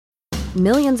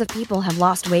Millions of people have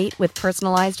lost weight with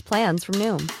personalized plans from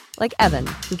Noom. Like Evan,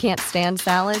 who can't stand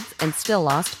salads and still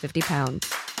lost 50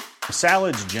 pounds.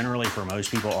 Salads generally for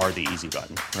most people are the easy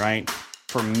button, right?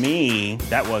 For me,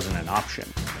 that wasn't an option.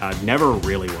 I never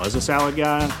really was a salad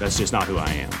guy. That's just not who I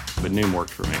am. But Noom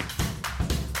worked for me.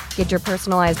 Get your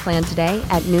personalized plan today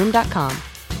at Noom.com.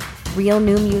 Real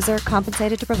Noom user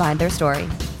compensated to provide their story.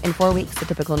 In 4 weeks, the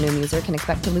typical Noom user can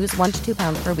expect to lose 1 to 2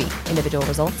 pounds per week. Individual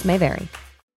results may vary.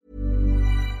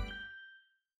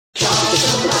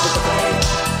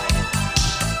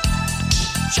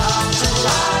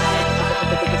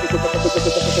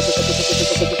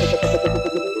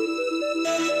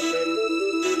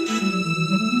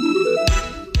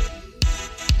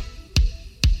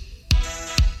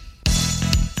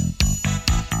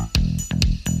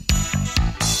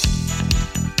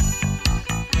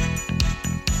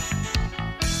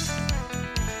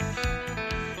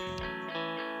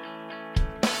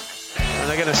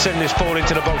 Send this ball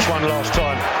into the box one last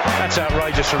time. That's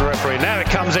outrageous from the referee. Now it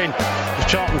comes in.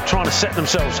 Charlton trying to set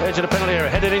themselves. Edge of the penalty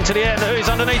area, headed into the air. Now who's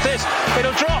underneath this?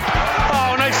 It'll drop.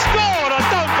 Oh, and they scored! I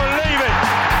don't believe it.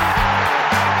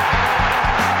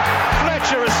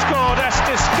 Fletcher has scored. That's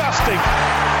disgusting.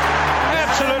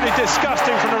 Absolutely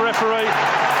disgusting from the referee.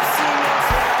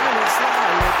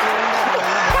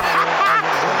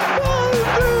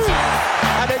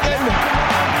 And again,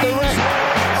 the ref,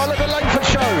 Oliver Langford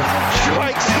show.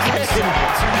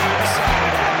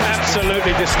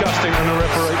 Absolutely disgusting from the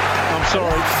referee. I'm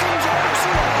sorry.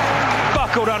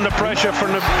 Buckled under pressure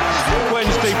from the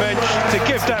Wednesday bench to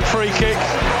give that free kick.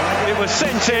 It was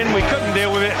sent in. We couldn't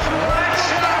deal with it.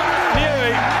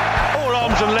 Newey, all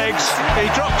arms and legs.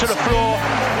 He dropped to the floor.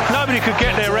 Nobody could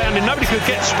get there around him. Nobody could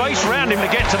get space around him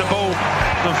to get to the ball.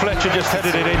 And Fletcher just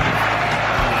headed it in.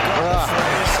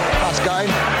 That's game.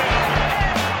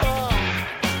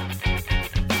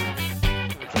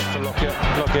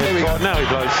 Right, now he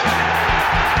blows.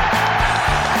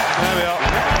 There we are.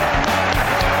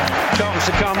 Charlton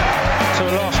succumb to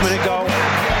a last minute goal.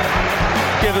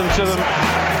 Give them to them.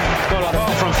 Well,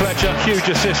 apart from Fletcher, huge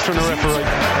assist from the referee.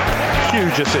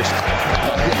 Huge assist.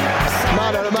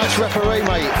 Man of the match referee,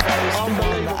 mate.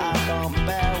 Unbelievable.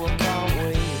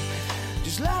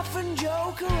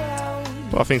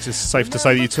 Well, I think it's safe to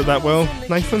say that you took that well,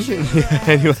 Nathan.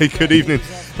 Anyway, good evening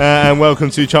and welcome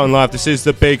to Charlton Live. This is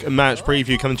the big match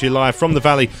preview coming to you live from the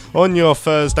Valley on your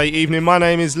Thursday evening. My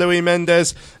name is Louis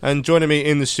Mendes and joining me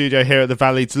in the studio here at the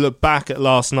Valley to look back at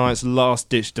last night's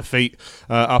last-ditch defeat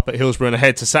up at Hillsborough and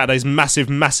ahead to Saturday's massive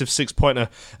 6-pointer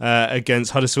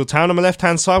against Huddersfield Town. On my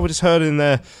left-hand side, we just heard in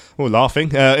there,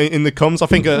 laughing in the comms, I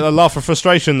think a laugh of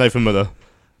frustration, Nathan Muller.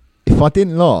 If I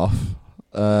didn't laugh,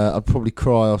 I'd probably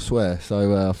cry or swear,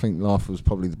 so I think laugh was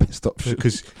probably the best option.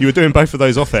 Because you were doing both of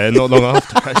those off air, not long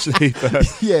after, actually. But,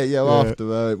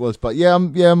 after it was. But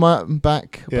I'm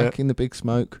back in the big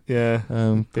smoke. Yeah,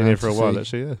 been here for a while,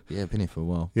 actually. Yeah, been here for a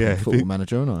while. Yeah, football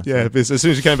manager, aren't I? Yeah, as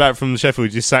soon as you came back from Sheffield,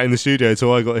 you just sat in the studio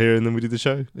till I got here, and then we did the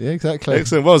show. Yeah, exactly.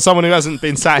 Excellent. Well, someone who hasn't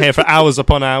been sat here for hours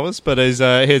upon hours, but is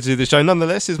here to do the show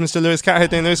nonetheless, is Mr. Lewis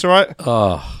Cathead. Doing Lewis, all right?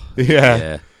 Oh,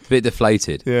 yeah. Bit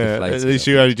deflated. Yeah, at least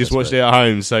you only just watched it at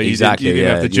home, so you didn't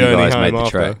have the journey home made the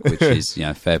after. trek, which is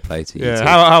fair play to you. Yeah,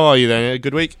 how are you then? A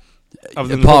good week?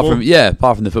 Apart from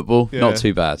the football, not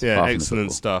too bad. Yeah,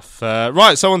 excellent stuff.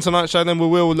 Right, so on tonight's show then we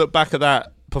will look back at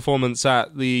that performance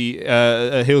at the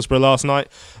Hillsborough last night.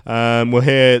 We'll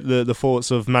hear the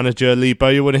thoughts of manager Lee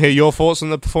Bowyer. You want to hear your thoughts on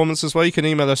the performance as well? You can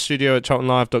email us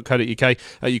studio@charltonlive.co.uk.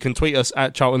 You can tweet us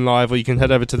at Charlton Live, or you can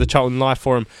head over to the Charlton Live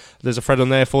forum. There's a thread on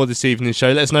there for this evening's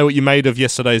show. Let us know what you made of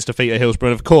yesterday's defeat at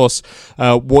Hillsborough, and of course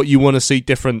what you want to see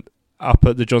different up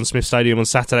at the John Smith Stadium on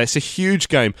Saturday. It's a huge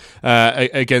game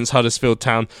against Huddersfield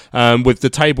Town, with the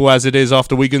table as it is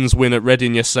after Wigan's win at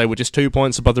Reading yesterday. We're just 2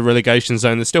 points above the relegation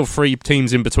zone. There's still 3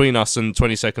 teams in between us and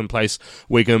 22nd place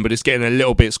Wigan, but it's getting a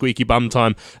little bit squeaky bum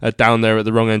time down there at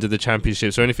the wrong end of the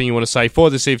Championship. So anything you want to say for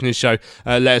this evening's show,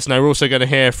 let us know. We're also going to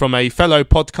hear from a fellow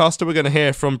podcaster. We're going to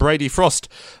hear from Brady Frost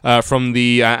from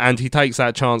the And He Takes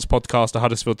That Chance podcast, a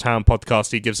Huddersfield Town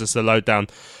podcast. He gives us the lowdown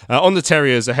on the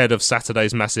Terriers ahead of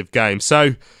Saturday's massive game.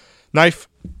 So, Nath,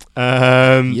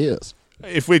 yes.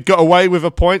 If we'd got away with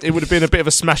a point, it would have been a bit of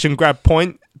a smash and grab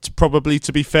point, probably,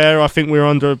 to be fair. I think we were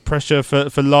under pressure for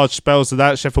large spells of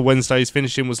that. Sheffield Wednesday's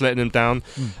finishing was letting them down.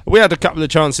 We had a couple of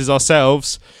chances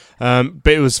ourselves, but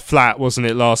it was flat, wasn't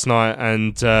it, last night?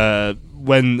 And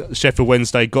when Sheffield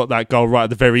Wednesday got that goal right at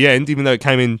the very end, even though it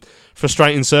came in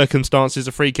frustrating circumstances,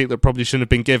 a free kick that probably shouldn't have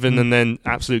been given, and then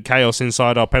absolute chaos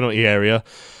inside our penalty area,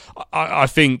 I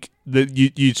think that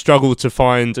you'd struggle to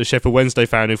find a Sheffield Wednesday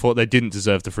fan who thought they didn't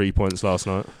deserve the 3 points last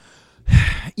night.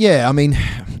 Yeah, I mean,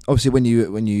 obviously when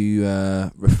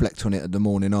you reflect on it at the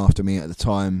morning after, me at the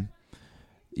time,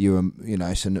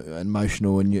 it's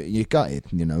emotional and you're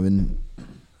gutted, and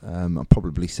I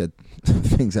probably said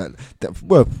things that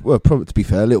were probably, to be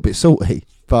fair, a little bit salty.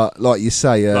 But like you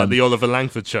say, like the Oliver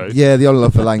Langford show. Yeah, the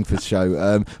Oliver Langford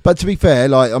show. But to be fair,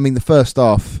 the first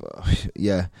half,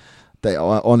 I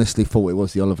honestly thought it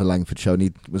was the Oliver Langford show, and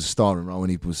he was a starring role,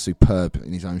 and he was superb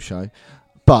in his own show.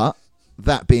 But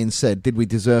that being said, did we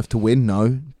deserve to win?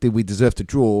 No. Did we deserve to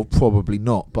draw? Probably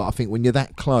not. But I think when you're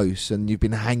that close and you've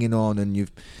been hanging on, and your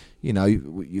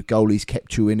goalie's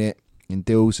kept you in it, in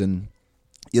deals, and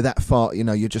you're that far,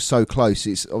 you're just so close.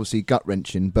 It's obviously gut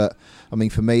wrenching. But I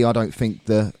mean, for me, I don't think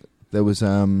there was.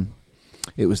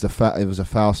 It was a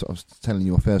foul. So I was telling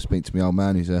you, I first speak to my old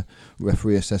man, who's a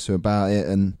referee assessor, about it,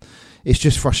 and it's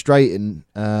just frustrating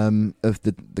of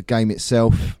the game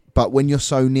itself. But when you're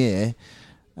so near.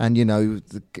 And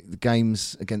the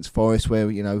games against Forest where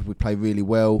we play really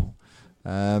well,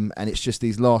 and it's just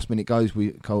these last minute goals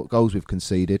we've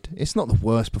conceded. It's not the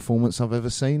worst performance I've ever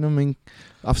seen. I mean,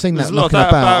 I've seen that knocking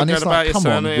about, and it's like, come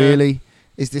on, really?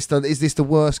 Is this the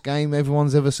worst game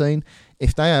everyone's ever seen?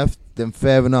 If they have, then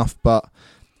fair enough. But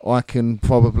I can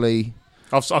probably.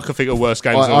 I can think of worse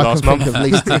games than last month.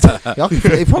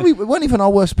 It probably wasn't even our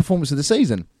worst performance of the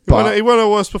season. It wasn't our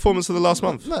worst performance of the last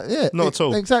month. Not at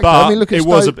all. Exactly. But I mean, look at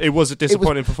it was a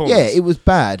disappointing performance. Yeah, it was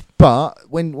bad. But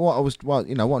what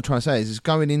I'm trying to say is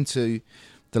going into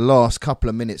the last couple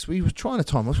of minutes, we were trying to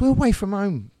time us. We were away from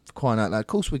home, crying out loud. Of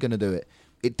course, we're going to do it.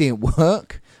 It didn't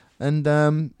work. And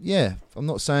I'm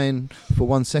not saying for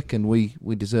 1 second we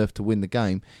deserve to win the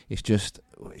game. It's just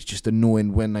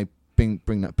annoying when they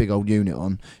bring that big old unit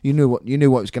on. You knew what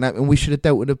was going to happen. We should have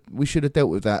dealt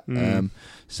with that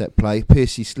set play.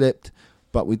 Piercy slipped,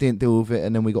 but we didn't deal with it,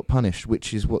 and then we got punished,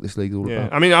 which is what this league's all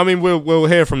about. I mean, we'll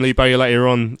hear from Lee Bowyer later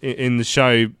on in the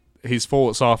show, his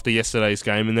thoughts after yesterday's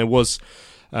game, and there was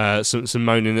some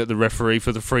moaning at the referee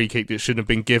for the free kick that shouldn't have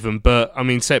been given. But I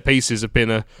mean, set pieces have been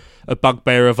a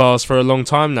bugbear of ours for a long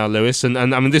time now, Lewis. And I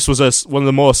mean, this was one of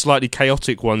the more slightly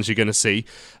chaotic ones you're going to see.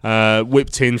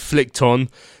 Whipped in, flicked on.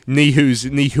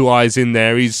 Nihu eyes in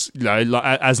there. He's, like,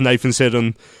 as Nathan said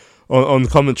on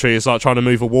commentary, it's like trying to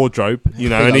move a wardrobe,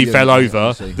 and he fell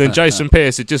over. Then Jason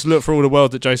Pearce, it just looked for all the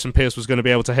world that Jason Pearce was going to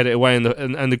be able to head it away,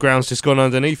 and the ground's just gone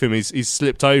underneath him. He's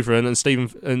slipped over, and Stephen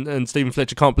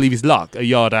Fletcher can't believe his luck. A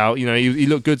yard out, he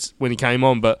looked good when he came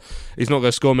on, but he's not going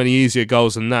to score many easier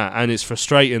goals than that. And it's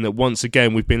frustrating that once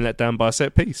again we've been let down by a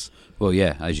set piece. Well,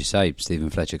 yeah, as you say, Stephen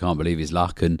Fletcher can't believe his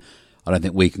luck, and I don't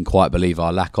think we can quite believe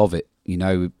our lack of it.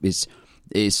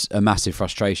 It's a massive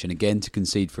frustration again to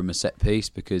concede from a set piece,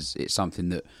 because it's something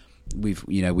that we've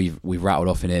rattled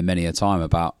off in here many a time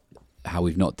about how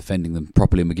we've not defending them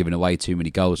properly, and we're giving away too many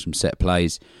goals from set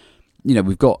plays.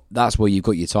 That's where you've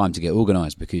got your time to get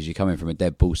organised, because you're coming from a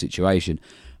dead ball situation.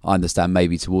 I understand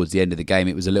maybe towards the end of the game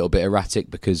it was a little bit erratic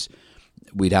because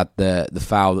we'd had the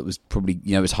foul that was probably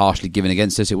it was harshly given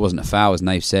against us. It wasn't a foul, as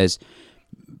Nave says.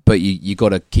 But you got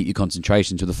to keep your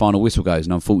concentration till the final whistle goes,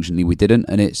 and unfortunately we didn't,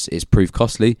 and it's proved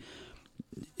costly.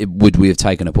 Would we have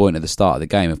taken a point at the start of the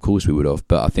game? Of course we would have,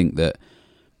 but I think that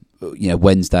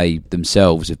Wednesday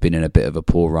themselves have been in a bit of a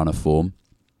poor run of form.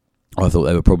 I thought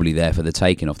they were probably there for the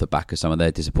taking off the back of some of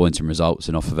their disappointing results,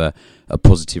 and off of a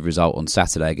positive result on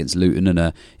Saturday against Luton and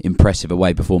an impressive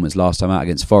away performance last time out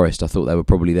against Forest. I thought they were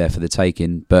probably there for the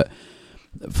taking, but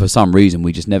for some reason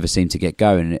we just never seem to get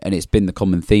going, and it's been the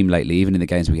common theme lately. Even in the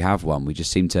games we have won, we just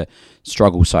seem to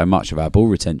struggle so much of our ball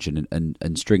retention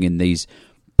and stringing these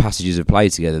passages of play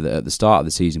together that at the start of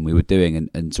the season we were doing,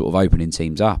 and sort of opening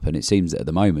teams up. And it seems that at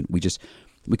the moment we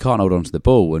can't hold on to the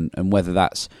ball, and whether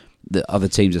that's that other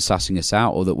teams are sussing us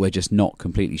out or that we're just not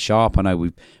completely sharp. I know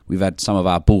we've had some of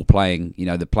our ball playing,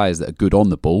 the players that are good on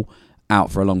the ball, out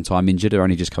for a long time injured, are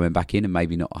only just coming back in and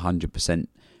maybe not 100%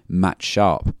 match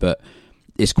sharp. But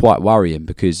it's quite worrying,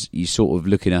 because you're sort of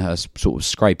looking at us sort of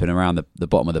scraping around the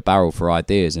bottom of the barrel for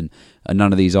ideas, and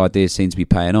none of these ideas seem to be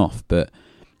paying off. But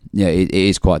yeah, it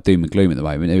is quite doom and gloom at the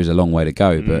moment. There is a long way to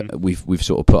go, but we've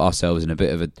sort of put ourselves in a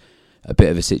bit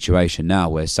of a situation now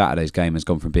where Saturday's game has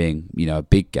gone from being a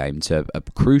big game to a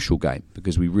crucial game,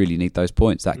 because we really need those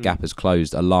points. That gap has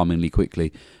closed alarmingly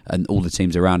quickly, and all the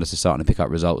teams around us are starting to pick up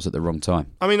results at the wrong time.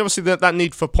 I mean, obviously that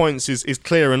need for points is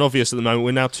clear and obvious at the moment.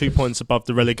 We're now 2 points above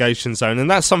the relegation zone,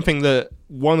 and that's something that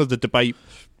one of the debate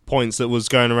points that was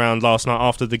going around last night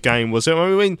after the game was, I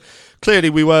mean, clearly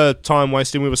we were time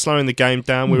wasting, we were slowing the game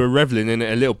down, we were revelling in it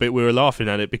a little bit, we were laughing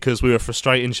at it because we were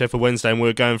frustrating Sheffield Wednesday and we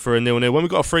were going for a 0-0 when we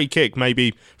got a free kick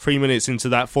maybe 3 minutes into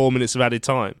that 4 minutes of added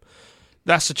time.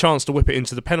 that's a chance to whip it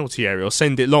into the penalty area or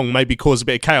send it long, maybe cause a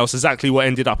bit of chaos. Exactly what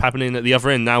ended up happening at the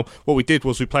other end. Now, what we did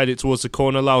was we played it towards the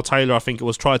corner. Lyle Taylor, I think it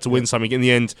was, tried to win something. In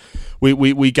the end,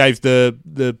 we gave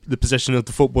the possession of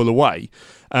the football away.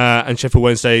 And Sheffield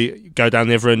Wednesday go down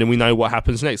the other end, and we know what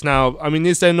happens next. Now, I mean,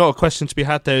 is there not a question to be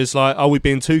had there? Is like, are we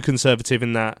being too conservative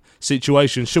in that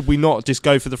situation? Should we not just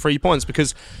go for the 3 points?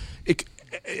 Because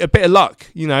a bit of luck,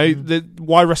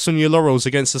 why rest on your laurels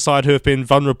against a side who have been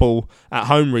vulnerable at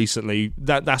home recently?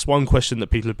 That's one question that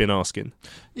people have been asking.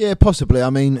 Yeah, possibly. I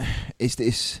mean, it's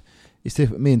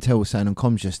different. Me and Tel were saying on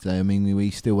comms yesterday. I mean,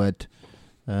 we still had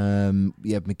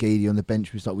McGeady on the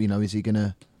bench. Was like, is he going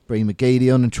to bring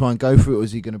McGeady on and try and go for it, or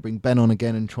is he going to bring Ben on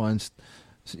again and try and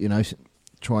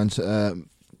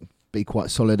be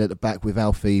quite solid at the back with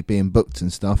Alfie being booked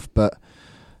and stuff? But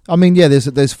I mean, yeah,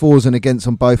 there's fors and against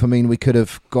on both. I mean, we could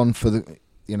have gone for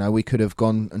we could have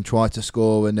gone and tried to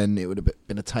score, and then it would have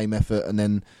been a tame effort, and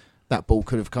then that ball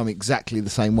could have come exactly the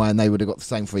same way, and they would have got the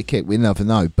same free kick. We never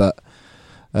know, but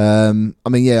I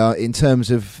mean, yeah, in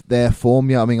terms of their form,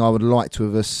 yeah, I mean, I would like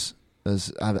to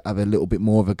have a little bit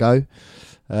more of a go.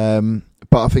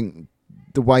 But I think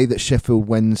the way that Sheffield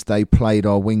Wednesday played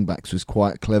our wing backs was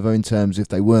quite clever in terms of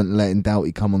they weren't letting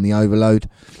Doughty come on the overload,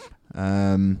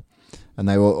 and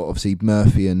they were obviously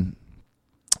Murphy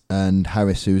and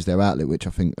Harris, who was their outlet, which I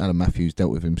think Alan Matthews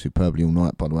dealt with him superbly all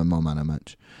night. By the way, my man of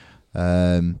match.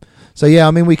 So yeah,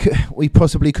 I mean, we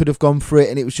possibly could have gone for it,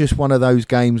 and it was just one of those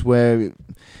games where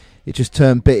it just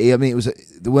turned bitty. I mean, it was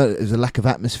a lack of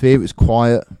atmosphere. It was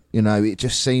quiet. It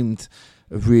just seemed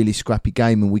a really scrappy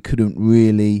game, and we couldn't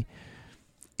really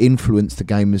influence the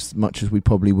game as much as we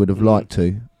probably would have liked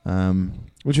to,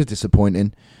 which is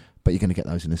disappointing. But you're going to get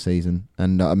those in the season,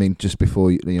 and I mean, just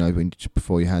before you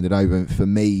hand it over, for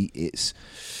me,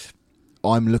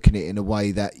 I'm looking at it in a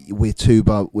way that we're 2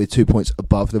 points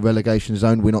above the relegation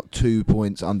zone. We're not 2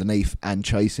 points underneath and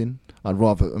chasing. I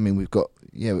mean, we've got,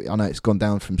 I know it's gone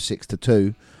down from 6 to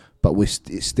 2. But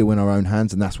it's still in our own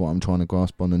hands, and that's what I'm trying to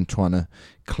grasp on and trying to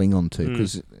cling on to,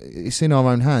 because it's in our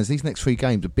own hands. These next 3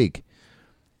 games are big,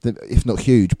 if not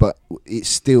huge, but it's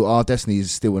still, our destiny is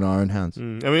still in our own hands. I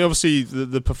mean, obviously,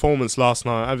 the performance last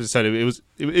night, as I said, it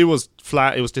was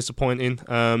flat. It was disappointing.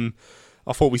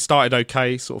 I thought we started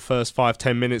okay, sort of first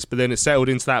 5-10 minutes, but then it settled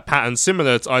into that pattern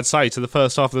similar, I'd say, to the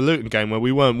first half of the Luton game, where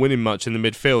we weren't winning much in the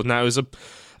midfield. Now, it was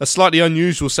a slightly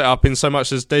unusual setup in so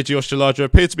much as Deji Oshalaja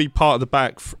appeared to be part of the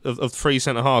back of 3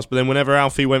 centre halves, but then whenever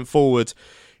Alfie went forward,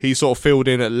 he sort of filled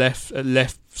in at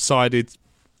left-sided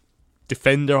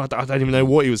defender. I don't even know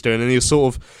what he was doing, and he was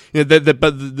sort of,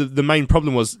 but the main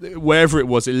problem was, wherever it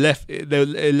was, it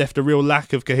left a real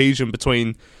lack of cohesion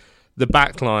between the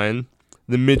back line,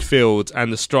 the midfield,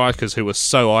 and the strikers, who were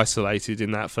so isolated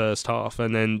in that first half.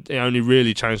 And then it only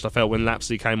really changed, I felt, when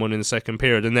Lapsley came on in the second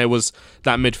period, and there was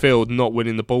that midfield not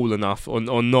winning the ball enough, or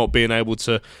not being able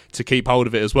to keep hold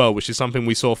of it as well, which is something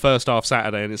we saw first half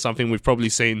Saturday, and it's something we've probably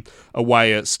seen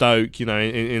away at Stoke,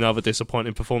 in other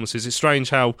disappointing performances. It's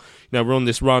strange how we're on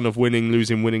this run of winning,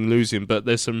 losing, but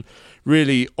there's some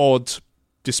really odd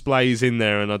displays in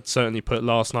there, and I'd certainly put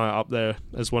last night up there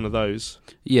as one of those.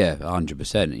 Yeah,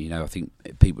 100%. I think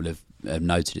people have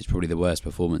noted it's probably the worst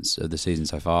performance of the season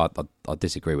so far. I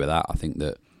disagree with that. I think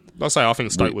that I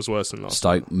think Stoke was worse than last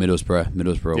Stoke, time.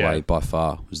 Middlesbrough away by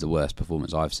far was the worst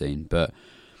performance I've seen. But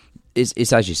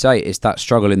it's as you say, it's that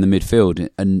struggle in the midfield,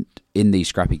 and in these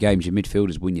scrappy games, your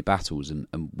midfielders win your battles, and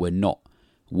we're not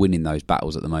winning those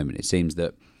battles at the moment. It seems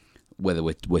that whether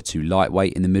we're too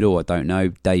lightweight in the middle, I don't know.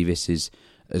 Davis has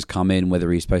come in,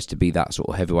 whether he's supposed to be that sort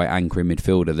of heavyweight anchoring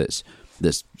midfielder that's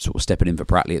sort of stepping in for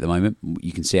Pratley at the moment.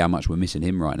 You can see how much we're missing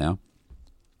him right now.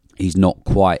 He's not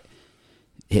quite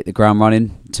hit the ground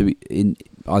running.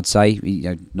 I'd say,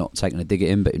 not taking a dig at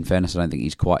him, but in fairness, I don't think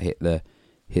he's quite hit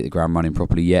the ground running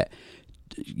properly yet.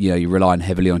 You're relying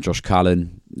heavily on Josh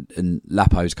Cullen, and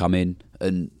Lapo's come in,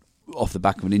 and off the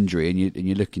back of an injury, and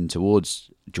you're looking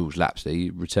towards George Lapsley,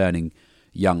 returning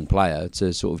young player,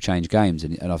 to sort of change games,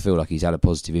 and I feel like he's had a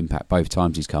positive impact both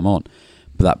times he's come on.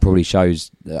 But that probably shows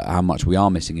how much we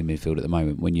are missing in midfield at the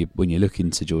moment when you're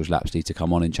looking to George Lapsley to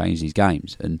come on and change these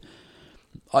games. And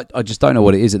I just don't know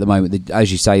what it is at the moment.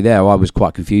 As you say there, I was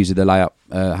quite confused with the layout,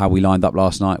 how we lined up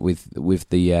last night with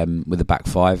the back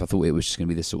 5. I thought it was just going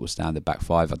to be this sort of standard back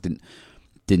 5. I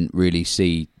didn't really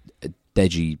see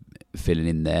Deji filling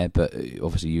in there, but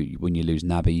obviously when you lose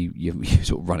Naby, you're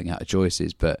sort of running out of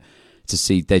choices. But to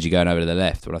see Deji going over to the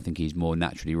left, when I think he's more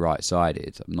naturally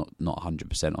right-sided, I'm not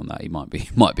 100% on that. He might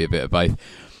be a bit of both,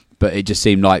 but it just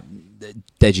seemed like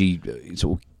Deji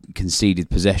sort of conceded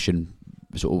possession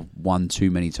sort of one too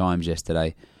many times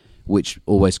yesterday, which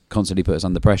always constantly put us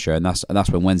under pressure, and that's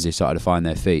when Wednesday started to find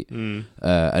their feet.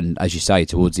 And as you say,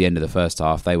 towards the end of the first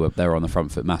half, they were on the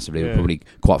front foot massively. They were probably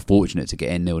quite fortunate to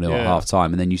get in 0-0 at half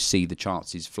time, and then you see the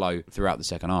chances flow throughout the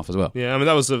second half as well. Yeah, I mean,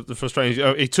 that was the frustrating.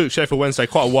 It took Sheffield Wednesday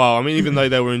quite a while. I mean, even though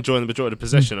they were enjoying the majority of the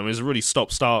possession, I mean, it was a really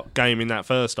stop-start game in that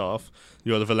first half.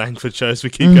 The Oliver Langford shows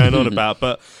we keep going on about,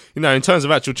 but in terms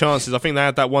of actual chances, I think they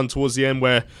had that one towards the end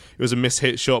where it was a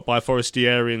mishit shot by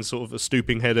Forestieri and sort of a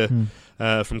stooping header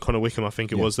from Connor Wickham, I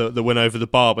think it was, that went over the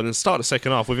bar. But then start the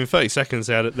second half, within 30 seconds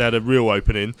they had a real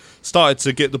opening, started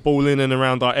to get the ball in and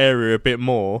around our area a bit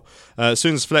more. As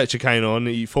soon as Fletcher came on,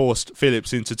 he forced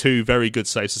Phillips into 2 very good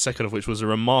saves, the second of which was a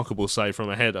remarkable save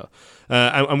from a header,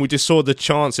 and we just saw the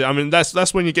chances. I mean,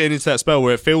 that's when you're getting into that spell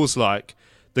where it feels like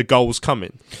the goal's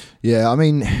coming. Yeah, I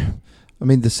mean,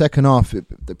 the second half it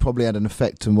probably had an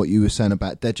effect on what you were saying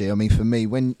about Deji. I mean, for me,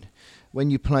 when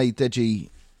you play Deji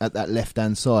at that left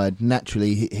hand side,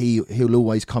 naturally he'll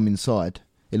always come inside.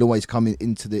 He'll always come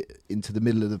into the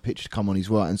middle of the pitch to come on his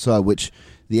right hand side, which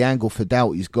the angle for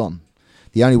Doughty's gone.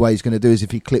 The only way he's going to do is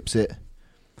if he clips it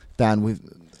down with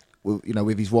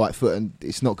his right foot, and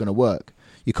it's not going to work.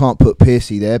 You can't put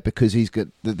Piercy there because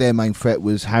their main threat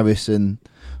was Harris and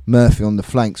Murphy on the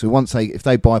flank. So if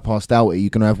they bypass Doughty, you're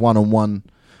going to have 1-on-1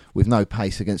 with no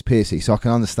pace against Piercy. So I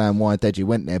can understand why Deji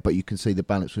went there, but you can see the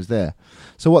balance was there.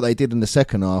 So what they did in the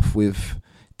second half with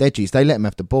Deji is they let him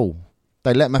have the ball.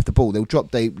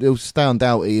 They'll stay on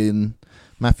Doughty and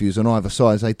Matthews on either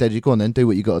side. Say, Deji, go on then, do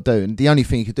what you got to do. And the only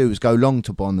thing you could do was go long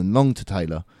to Bond and long to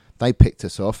Taylor. They picked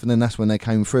us off, and then that's when they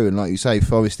came through. And like you say,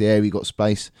 Forestieri got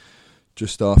space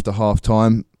just after half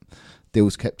time.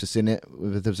 Dills kept us in it.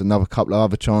 There was another couple of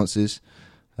other chances,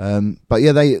 but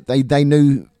yeah,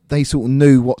 they sort of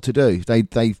knew what to do.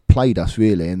 They played us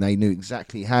really, and they knew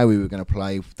exactly how we were going to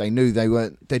play. They knew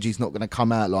Deji's not going to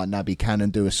come out like Naby can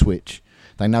and do a switch.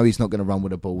 They know he's not going to run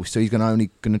with the ball, so he's only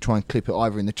going to try and clip it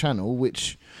either in the channel,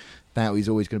 which now he's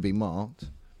always going to be marked,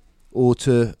 or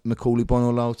to Macaulay Bonne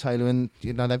or Lyle Taylor, and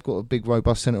they've got a big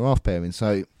robust centre half pairing,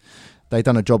 so they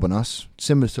done a job on us,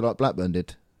 similar to like Blackburn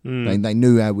did. They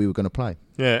knew how we were going to play.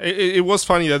 Yeah, it was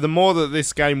funny though. The more that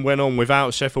this game went on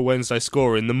without Sheffield Wednesday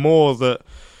scoring, the more that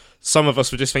some of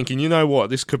us were just thinking, you know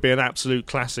what, this could be an absolute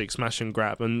classic smash and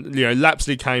grab. And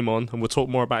Lapsley came on, and we'll talk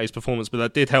more about his performance, but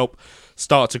that did help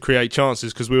start to create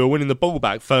chances because we were winning the ball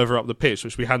back further up the pitch,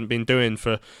 which we hadn't been doing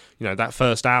for that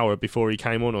first hour before he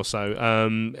came on or so.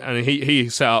 And he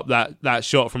set up that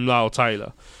shot from Lyle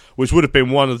Taylor, which would have been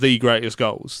one of the greatest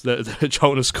goals that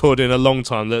Charlton has scored in a long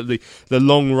time. The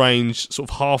long range sort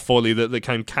of half volley that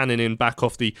came cannoning back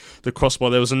off the crossbar.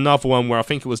 There was another one where I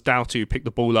think it was Doughty who picked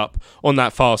the ball up on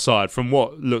that far side from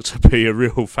what looked to be a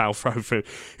real foul throw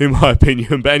in my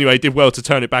opinion. But anyway, he did well to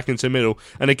turn it back into the middle.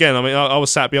 And again, I mean, I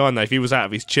was sat behind there. If he was out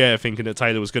of his chair thinking that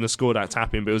Taylor was going to score that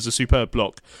tap-in, but it was a superb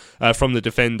block from the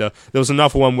defender. There was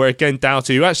another one where, again,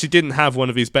 Doughty, who actually didn't have one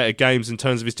of his better games in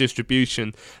terms of his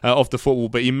distribution of the football,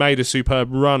 but he made a superb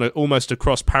run almost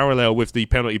across parallel with the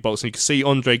penalty box. And you could see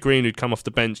Andre Green, who'd come off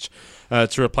the bench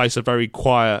to replace a very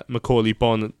quiet Macaulay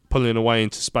Bonne, pulling away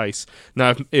into space.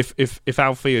 Now, if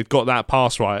Alfie had got that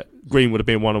pass right, Green would have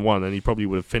been 1-on-1, and he probably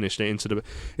would have finished it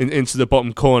into the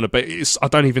bottom corner. But I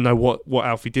don't even know what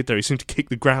Alfie did there. He seemed to kick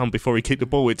the ground before he kicked the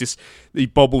ball. He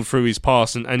bobbled through his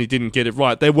pass and he didn't get it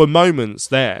right. There were moments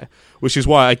there, which is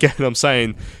why again I'm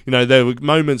saying there were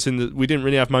moments we didn't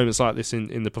really have moments like this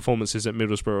in the performances at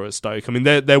Middlesbrough or at Stoke. I mean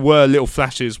there were little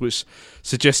flashes which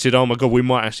suggested, oh my god, we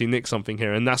might actually nick something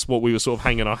here, and that's what we were sort of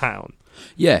hanging our hat on.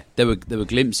 Yeah, there were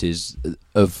glimpses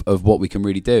of what we can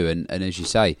really do, and as you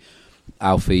say,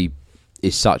 Alfie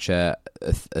is such a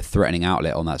threatening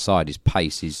outlet on that side. His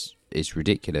pace is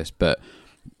ridiculous, but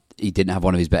he didn't have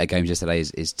one of his better games yesterday.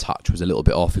 His touch was a little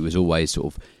bit off. He was always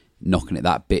sort of knocking it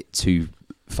that bit too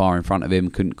far in front of him.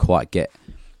 Couldn't quite get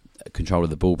control of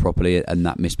the ball properly, and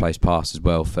that misplaced pass as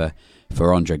well for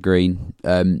Andre Green.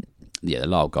 The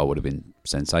Lyle goal would have been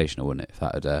sensational, wouldn't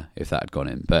it, if that had gone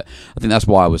in? But I think that's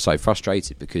why I was so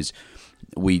frustrated, because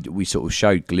we sort of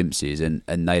showed glimpses, and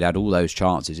they'd had all those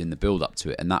chances in the build up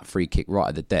to it, and that free kick right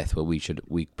at the death where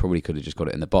we probably could have just got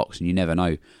it in the box, and you never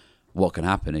know what can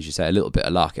happen. As you say, a little bit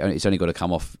of luck. It's only got to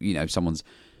come off someone's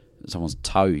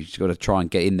toe. You've got to try and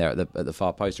get in there at the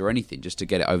far post or anything just to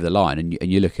get it over the line, and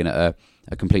you're looking at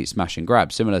a complete smash and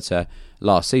grab, similar to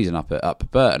last season up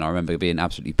at Burton. I remember being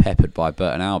absolutely peppered by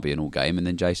Burton Albion all game, and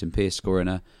then Jason Pearce scoring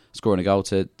a goal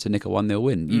to nick a 1-0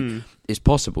 win. It's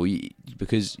possible,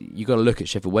 because you've got to look at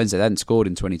Sheffield Wednesday. They hadn't scored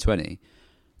in 2020.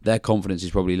 Their confidence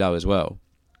is probably low as well.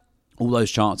 All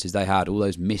those chances they had, all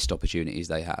those missed opportunities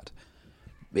they had,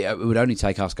 it would only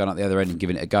take us going up the other end and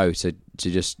giving it a go to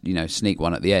just sneak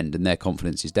one at the end, and their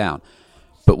confidence is down.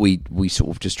 But we sort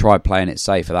of just tried playing it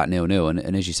safe for that 0-0,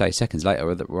 and as you say, seconds later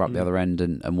we're up the other end,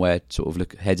 and we're sort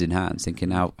of heads in hands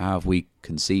thinking how have we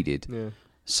conceded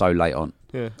so late on.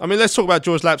 Yeah, I mean, let's talk about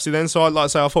George Lapslie then. So, I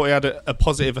thought he had a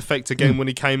positive effect again when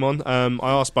he came on.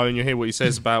 I asked Bo, and you hear what he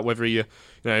says about whether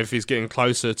if he's getting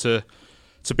closer to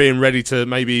being ready to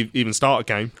maybe even start a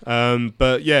game.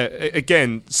 But yeah,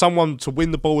 again, someone to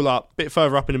win the ball up a bit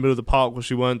further up in the middle of the park, which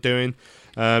we weren't doing.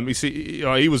 You see,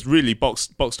 he was really box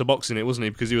to box in it, wasn't he?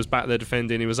 Because he was back there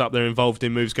defending, he was up there involved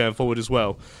in moves going forward as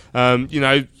well.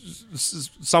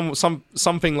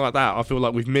 Something like that, I feel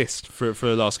like we've missed for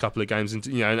the last couple of games,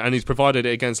 and he's provided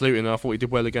it against Luton. And I thought he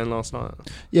did well again last night.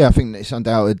 Yeah, I think it's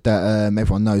undoubted that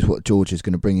everyone knows what George is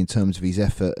going to bring in terms of his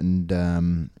effort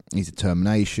and his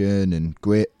determination and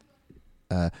grit.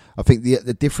 I think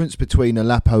the difference between a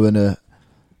Lapo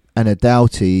and a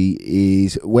Doughty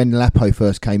is when Lapo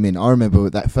first came in. I remember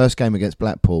that first game against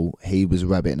Blackpool, he was a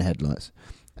rabbit in the headlights.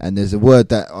 And there's a word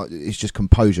that is just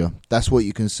composure. That's what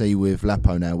you can see with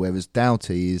Lapo now. Whereas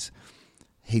Doughty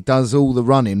he does all the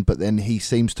running, but then he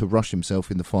seems to rush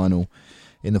himself in the final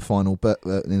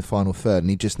third, and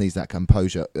he just needs that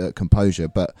composure.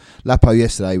 But Lapo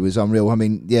yesterday was unreal. I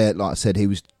mean, yeah, like I said, he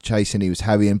was chasing, he was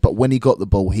harrying, but when he got the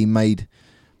ball, he made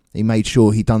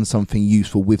sure he done something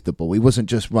useful with the ball. He wasn't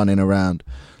just running around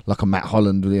like a Matt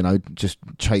Holland, just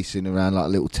chasing around like a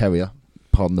little terrier.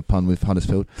 Pardon the pun with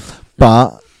Huddersfield.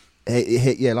 But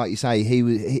like you say,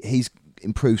 he's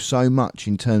improved so much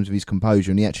in terms of his composure,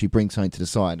 and he actually brings something to the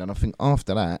side. And I think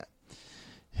after that,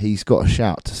 he's got a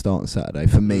shout to start on Saturday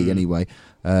for me, anyway.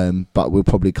 But we'll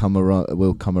probably come around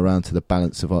to the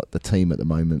balance of the team at the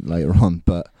moment later on.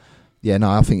 But yeah, no,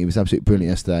 I think he was absolutely brilliant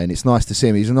yesterday, and it's nice to see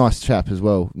him. He's a nice chap as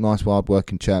well, nice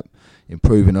hard-working chap,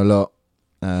 improving a lot.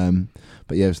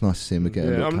 But yeah, it was nice to see him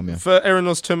again. For Aaron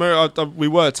Oztumer, we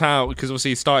worked out, because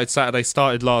obviously he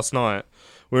started last night.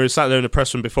 We were sat there in the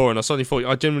press room before, and I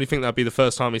genuinely think that'd be the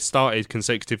first time he started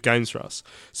consecutive games for us.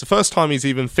 It's the first time he's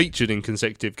even featured in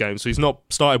consecutive games. So he's not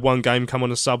started one game, come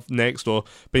on a sub next, or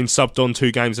been subbed on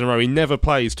 2 games in a row. He never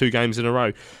plays 2 games in a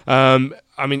row.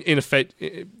 I mean, in effect,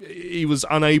 he was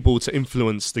unable to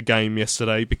influence the game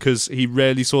yesterday because he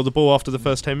rarely saw the ball after the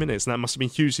first 10 minutes, and that must have been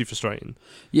hugely frustrating.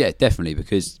 Yeah, definitely,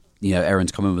 because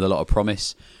Aaron's come in with a lot of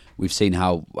promise. We've seen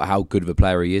how good of a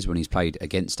player he is when he's played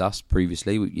against us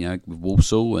previously, with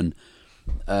Walsall, and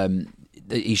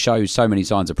he shows so many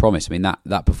signs of promise. I mean,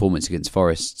 that performance against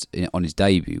Forest on his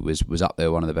debut was up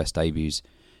there, one of the best debuts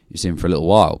you've seen for a little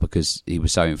while, because he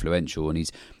was so influential,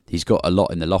 and he's got a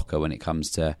lot in the locker when it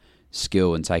comes to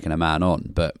skill and taking a man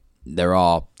on. But there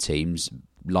are teams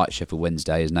like Sheffield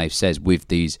Wednesday, as Nath says, with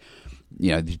these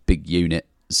these big unit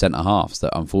centre halves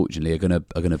that unfortunately are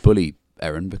going to bully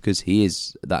Aaron, because he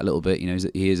is that little bit,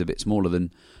 he is a bit smaller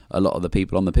than a lot of the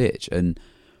people on the pitch, and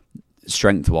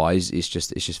strength wise it's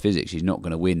just physics. He's not going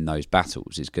to win those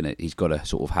battles. He's got to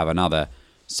sort of have another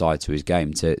side to his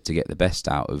game to get the best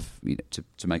out of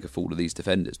to make a fool of these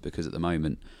defenders, because at the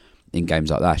moment in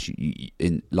games like that,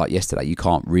 like yesterday, you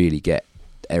can't really get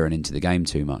Aaron into the game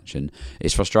too much, and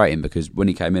it's frustrating because when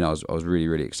he came in, I was really,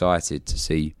 really excited to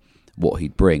see what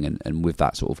he'd bring, and with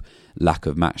that sort of lack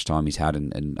of match time he's had,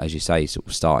 and as you say, sort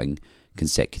of starting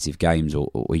consecutive games or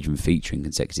even featuring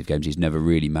consecutive games, he's never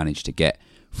really managed to get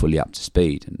fully up to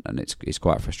speed, and it's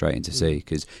quite frustrating to see,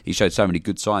 because he showed so many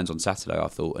good signs on Saturday, I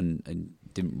thought, and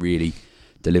didn't really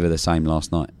deliver the same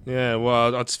last night. Yeah,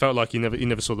 well, I just felt like he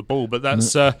never saw the ball, but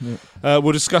that's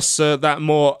we'll discuss that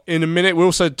more in a minute. We'll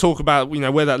also talk about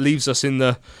where that leaves us in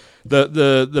the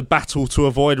battle to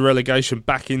avoid relegation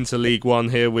back into League One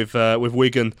here with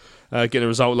Wigan getting a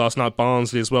result last night,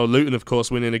 Barnsley as well, Luton of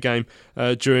course winning a game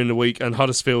during the week, and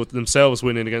Huddersfield themselves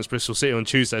winning against Bristol City on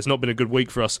Tuesday. It's not been a good week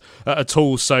for us at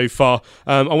all so far.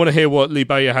 I want to hear what Lee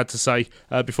Bowyer had to say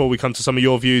before we come to some of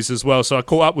your views as well. So I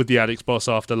caught up with the Addicks boss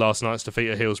after last night's defeat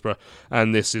at Hillsborough,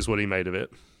 and this is what he made of it.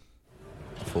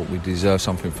 I thought we deserved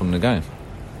something from the game.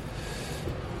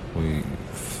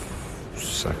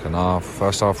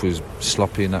 First half was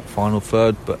sloppy in that final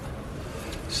third, but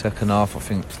second half, I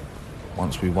think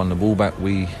once we won the ball back,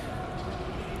 we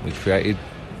created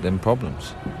them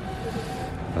problems.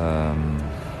 I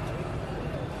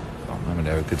remember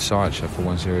they're a good side. Sheffield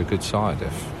Wednesday are a good side.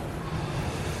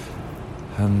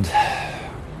 And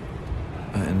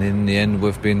in the end,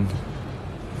 we've been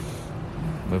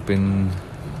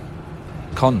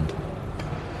conned.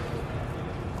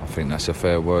 I think that's a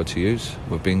fair word to use.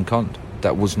 We've been conned.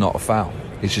 That was not a foul.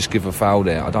 He's just give a foul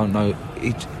there. I don't know.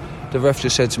 The ref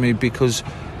just said to me, because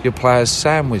your players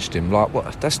sandwiched him. Like,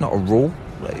 what? That's not a rule.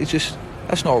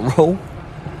 That's not a rule.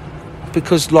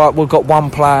 because like we've got one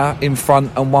player in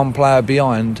front and one player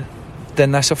behind,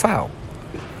 then that's a foul.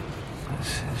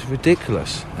 It's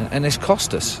ridiculous, and it's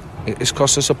cost us. It's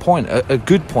cost us a point, a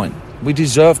good point. We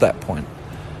deserve that point.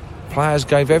 Players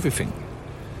gave everything,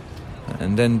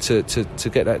 and then to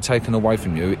get that taken away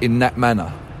from you in that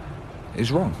manner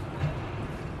is wrong.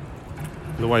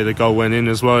 The way the goal went in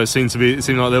as well, it seemed like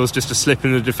there was just a slip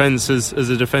in the defence as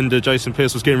a defender, Jason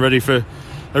Pearce, was getting ready for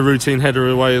a routine header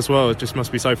away as well. It just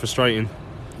must be so frustrating.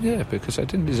 Yeah, because they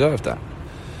didn't deserve that.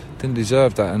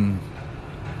 And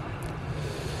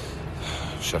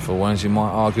Sheffield Wednesday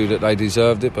might argue that they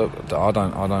deserved it, but I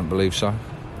don't believe so.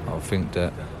 I think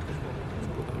that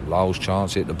Lowe's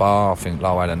chance hit the bar. I think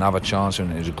Lowe had another chance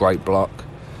and it was a great block.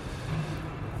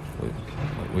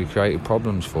 We created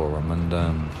problems for them, and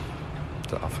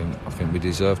I think we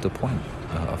deserved a point.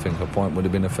 I think a point would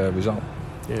have been a fair result.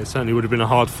 Yeah, it certainly would have been a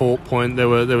hard-fought point. There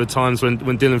were times when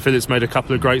Dylan Phillips made a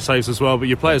couple of great saves as well, but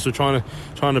your players were trying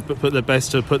to put their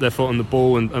best to put their foot on the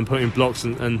ball and put in blocks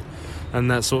and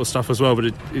that sort of stuff as well. But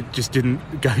it just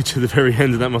didn't go to the very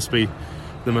end, and that must be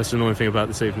the most annoying thing about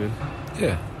this evening.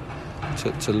 Yeah,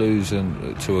 to lose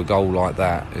to a goal like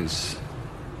that is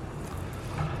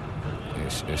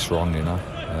it's wrong, you know.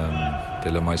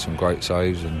 Dylan made some great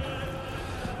saves,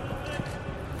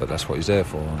 but that's what he's there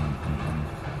for,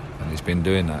 and he's been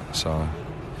doing that. So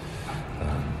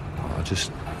I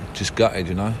just gutted,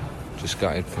 you know, just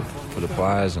gutted for the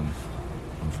players and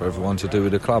for everyone to do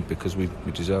with the club, because we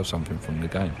deserve something from the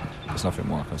game. There's nothing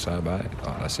more I can say about it.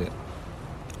 That's it.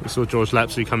 We saw George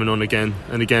Lapsley coming on again,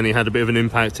 and again he had a bit of an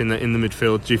impact in the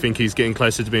midfield. Do you think he's getting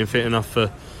closer to being fit enough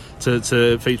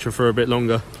to feature for a bit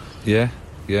longer? Yeah.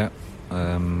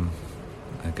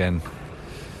 Again,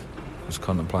 I was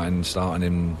contemplating starting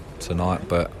him tonight,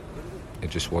 but it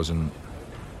just wasn't.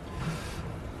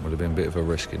 Would have been a bit of a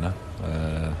risk, you know.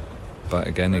 But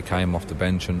again, he came off the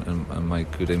bench and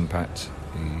made good impact.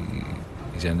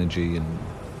 His energy, and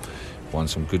won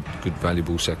some good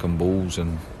valuable second balls,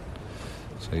 and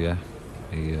so yeah,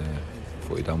 he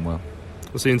thought he'd done well.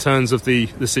 Well, see, in terms of the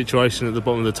situation at the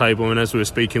bottom of the table, and as we were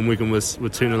speaking, Wigan were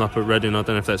 2-0 up at Reading. I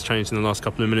don't know if that's changed in the last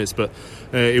couple of minutes, but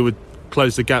it would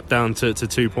close the gap down to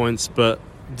 2 points. But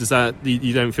does that,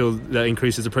 you don't feel that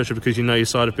increases the pressure because you know your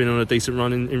side have been on a decent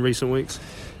run in recent weeks?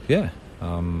 Yeah,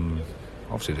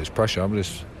 obviously there's pressure, but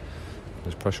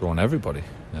there's pressure on everybody.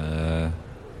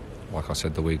 Like I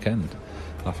said the weekend,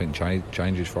 nothing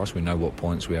changes for us. We know what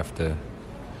points we have to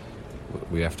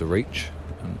reach,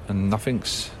 and no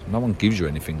one gives you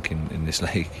anything in this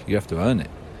league. You have to earn it,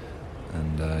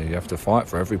 and you have to fight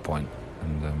for every point,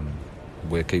 and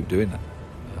we'll keep doing that.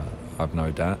 I've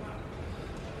no doubt.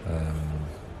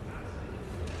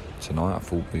 Tonight I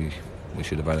thought we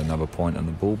should have had another point on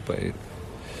the board, but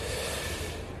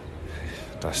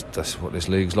that's what this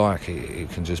league's like. It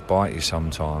can just bite you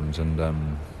sometimes,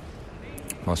 and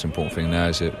most important thing now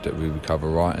is that we recover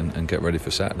right and get ready for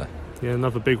Saturday. Yeah,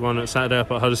 another big one at Saturday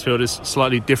up at Huddersfield. Is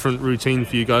slightly different routine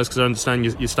for you guys, because I understand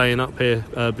you're staying up here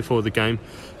before the game.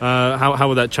 How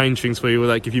will that change things for you? Will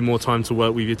that give you more time to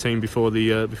work with your team before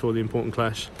the important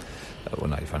clash? Well,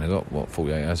 no, you've only got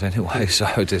 48 hours anyway, so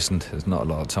there's not a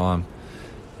lot of time.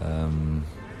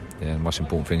 The most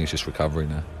important thing is just recovery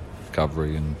now,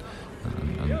 and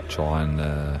try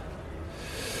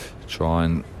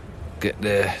and get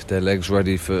their legs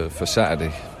ready for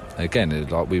Saturday. Again,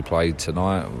 like we played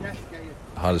tonight,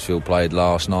 Huddersfield played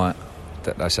last night.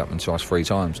 That's happened to us 3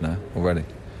 times now already.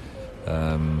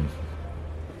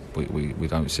 We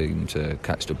don't seem to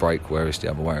catch the break where it's the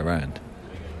other way around.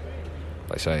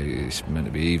 They say it's meant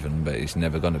to be even, but it's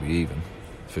never going to be even,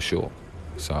 for sure.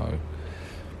 So,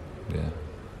 yeah,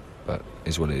 but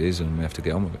it's what it is, and we have to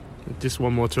get on with it. Just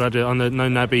one more to add on. No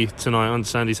Naby tonight. I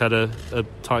understand he's had a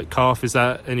tight calf. Is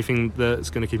that anything that's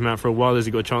going to keep him out for a while? Has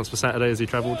he got a chance for Saturday? Has he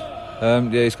travelled? Yeah,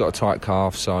 he's got a tight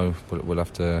calf, so we'll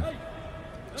have to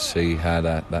see how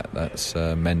that's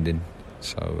mending.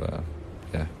 So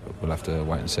yeah, we'll have to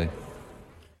wait and see.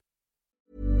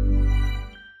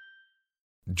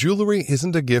 Jewelry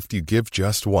isn't a gift you give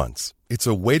just once. It's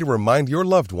a way to remind your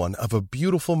loved one of a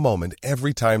beautiful moment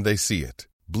every time they see it.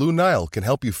 Blue Nile can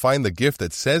help you find the gift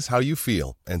that says how you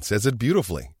feel and says it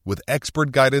beautifully, with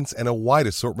expert guidance and a wide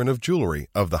assortment of jewelry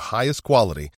of the highest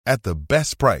quality at the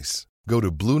best price. Go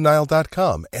to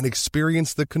BlueNile.com and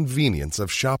experience the convenience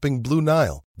of shopping Blue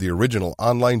Nile, the original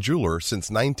online jeweler since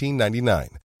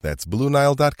 1999. That's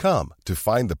BlueNile.com to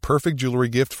find the perfect jewelry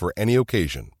gift for any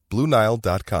occasion.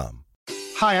 BlueNile.com.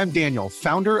 Hi, I'm Daniel,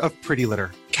 founder of Pretty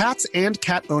Litter. Cats and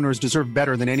cat owners deserve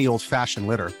better than any old-fashioned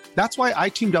litter. That's why I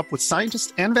teamed up with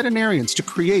scientists and veterinarians to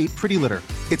create Pretty Litter.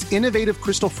 Its innovative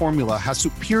crystal formula has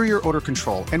superior odor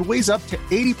control and weighs up to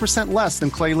 80% less than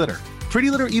clay litter. Pretty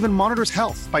Litter even monitors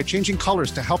health by changing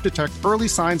colors to help detect early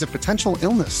signs of potential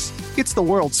illness. It's the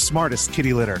world's smartest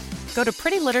kitty litter. Go to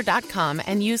prettylitter.com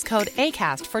and use code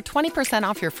ACAST for 20%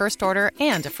 off your first order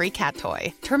and a free cat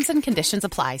toy. Terms and conditions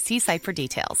apply. See site for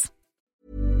details.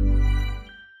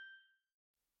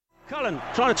 Cullen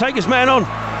trying to take his man on.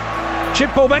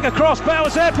 Chip ball back across.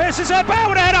 Bowers there. Pearce is there. Bauer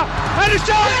with a header. And it's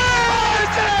John. Oh,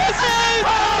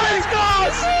 he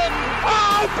scores!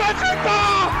 Oh, Patrick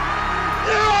Barr!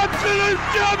 You absolute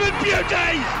German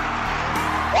beauty!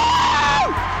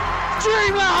 Wow!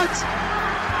 Dreamland!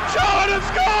 Charlton have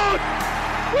scored!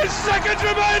 With seconds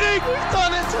remaining! We've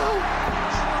done it all!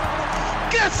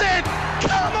 Get in!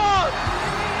 Come on!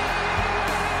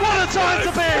 What a time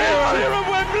to be a hero here at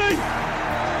Wembley!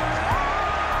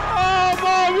 Oh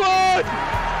my word!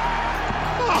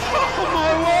 Oh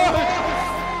my word!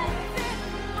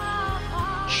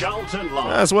 Charlton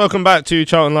Live. Yes, welcome back to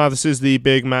Charlton Live. This is the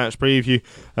big match preview.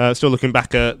 Still looking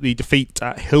back at the defeat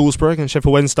at Hillsborough against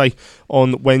Sheffield Wednesday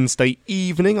on Wednesday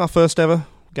evening. Our first ever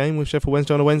game with Sheffield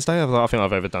Wednesday on a Wednesday. I think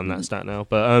I've overdone that stat now.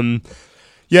 But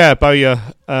yeah, Bowyer,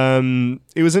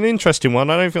 it was an interesting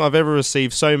one. I don't think I've ever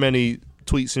received so many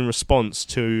tweets in response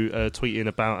to tweeting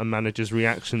about a manager's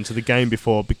reaction to the game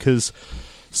before, because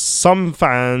some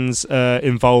fans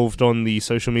involved on the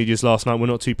social medias last night were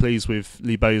not too pleased with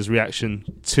Lee Bowyer's reaction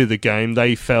to the game.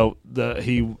 They felt that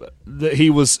he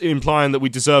was implying that we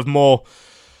deserved more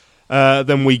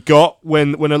than we got,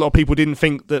 when a lot of people didn't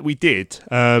think that we did.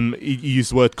 He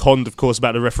used the word conned, of course,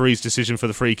 about the referee's decision for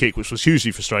the free kick, which was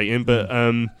hugely frustrating. But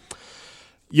do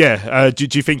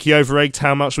you think he over-egged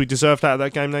how much we deserved out of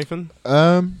that game, Nathan?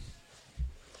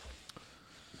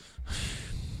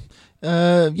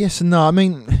 Yes and no. I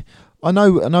mean, I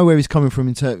know where he's coming from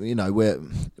in terms,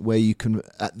 where you can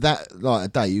at that like a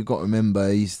day. You've got to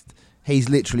remember he's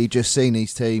literally just seen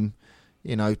his team,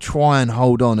 try and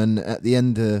hold on, and at the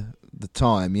end of the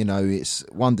time, it's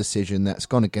one decision that's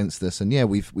gone against us, and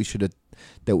we should have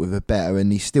dealt with it better,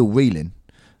 and he's still reeling.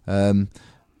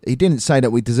 He didn't say that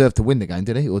we deserved to win the game,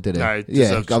 did he? Or did he? No, I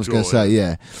was going to say,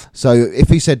 yeah. So if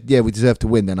he said, we deserve to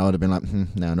win, then I would have been like,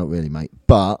 no, not really, mate.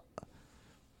 But,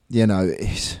 did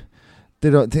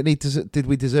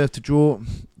we deserve to draw?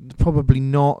 Probably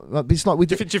not. It's like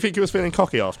do you think he was feeling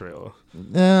cocky after it? Or?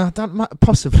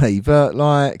 Possibly, but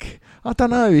I don't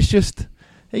know. It's just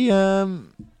we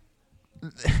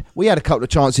had a couple of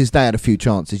chances. They had a few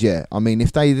chances. Yeah, I mean,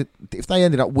 if they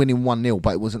ended up winning 1-0,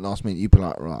 but it wasn't last minute, you'd be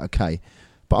like, right, okay.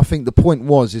 But I think the point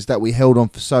is that we held on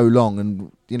for so long,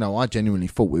 and I genuinely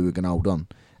thought we were going to hold on.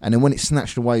 And then when it's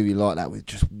snatched away like that with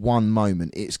just one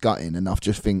moment, it's gutting. And I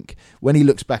just think when he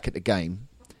looks back at the game,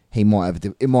 he might have,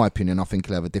 in my opinion, I think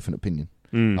he'll have a different opinion.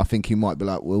 I think he might be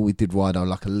like, well, we did ride our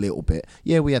luck a little bit.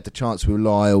 Yeah, we had the chance with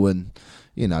Lyle, and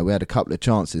we had a couple of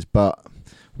chances, but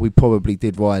we probably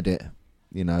did ride it,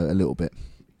 a little bit.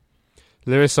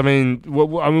 Lewis,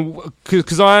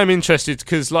 because I am interested,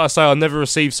 because like I say, I never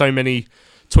received so many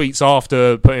tweets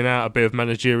after putting out a bit of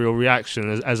managerial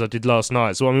reaction as I did last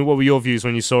night. So, what were your views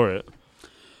when you saw it?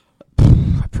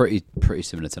 Pretty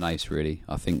similar to Nace, really.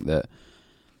 I think that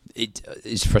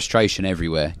it's frustration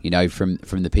everywhere.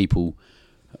 From the people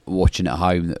watching at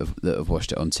home that have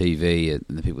watched it on TV, and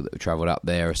the people that have travelled up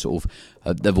there are sort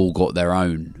of they've all got their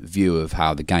own view of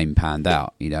how the game panned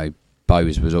out.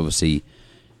 Bowes was obviously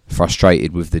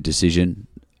frustrated with the decision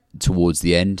towards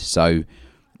the end, so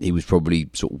he was probably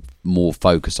sort of more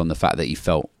focused on the fact that he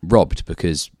felt robbed,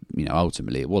 because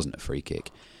ultimately it wasn't a free kick.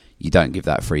 You don't give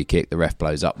that free kick, the ref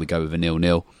blows up, we go with a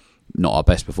 0-0. Not our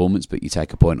best performance, but you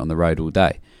take a point on the road all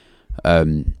day.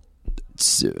 To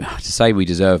say we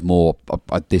deserve more,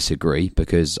 I disagree,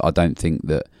 because I don't think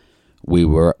that we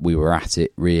were at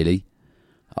it really.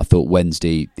 I thought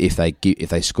Wednesday, if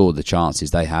they scored the chances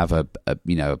they have, a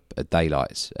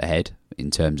daylights ahead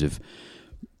in terms of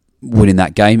winning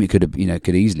that game. It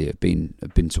could easily have been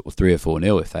sort of 3 or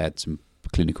 4-0 if they had some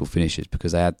clinical finishes,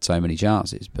 because they had so many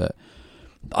chances. But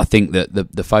I think that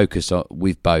the focus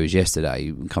with Bowes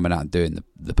yesterday, coming out and doing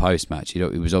the post match, he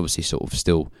was obviously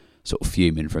still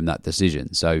fuming from that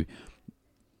decision. So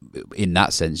in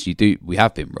that sense, we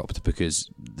have been robbed, because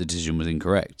the decision was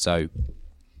incorrect. So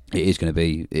it is going to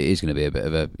be a bit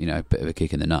of a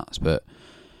kick in the nuts. But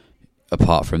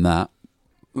apart from that,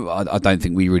 I don't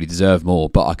think we really deserve more,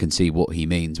 but I can see what he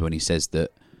means when he says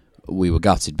that we were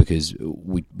gutted, because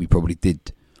we probably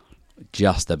did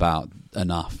just about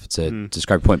enough to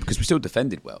scrape a point, because we still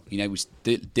defended well.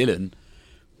 Dylan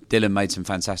Dylan made some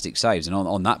fantastic saves, and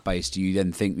on that base, do you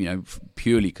then think,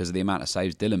 purely because of the amount of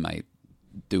saves Dylan made,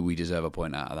 do we deserve a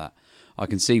point out of that? I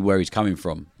can see where he's coming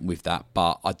from with that,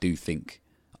 but I do think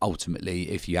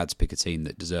ultimately, if you had to pick a team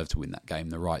that deserved to win that game,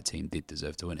 the right team did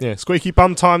deserve to win it. Yeah, squeaky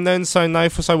bum time then. So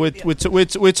we're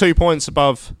 2 points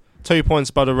above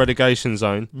the relegation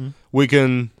zone.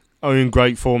 Wigan are in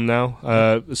great form now.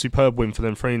 A superb win for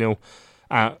them, 3-0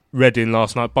 at Reading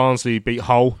last night. Barnsley beat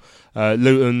Hull.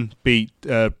 Luton beat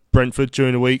Brentford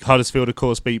during the week. Huddersfield, of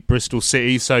course, beat Bristol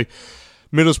City. So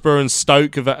Middlesbrough and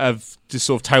Stoke have just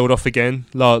sort of tailed off again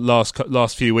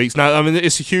last few weeks. Now, I mean,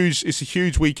 it's a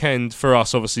huge weekend for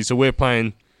us, obviously. So we're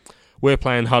playing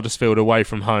Huddersfield away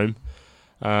from home.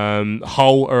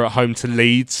 Hull are at home to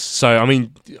Leeds. So I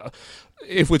mean,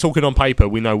 if we're talking on paper,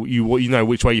 we know you know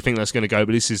which way you think that's going to go.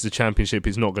 But this is the Championship;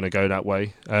 it's not going to go that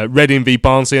way. Reading v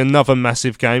Barnsley, another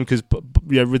massive game because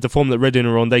with the form that Reading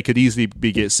are on, they could easily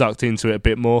get sucked into it a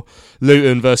bit more.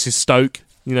 Luton versus Stoke.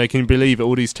 Can you believe it?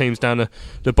 All these teams down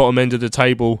the bottom end of the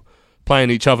table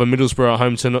playing each other. Middlesbrough at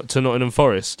home to Nottingham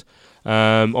Forest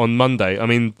on Monday. I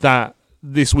mean, that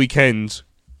this weekend,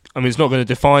 I mean, it's not going to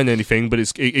define anything, but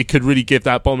it could really give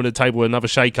that bottom of the table another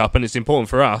shake-up, and it's important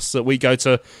for us that we go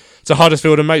to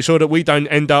Huddersfield and make sure that we don't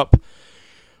end up,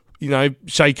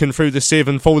 shaken through the sieve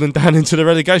and falling down into the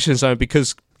relegation zone,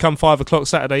 because come 5 o'clock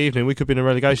Saturday evening, we could be in a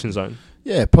relegation zone.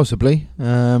 Yeah, possibly. But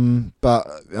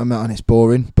I mean, it's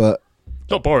boring, but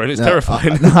not boring, it's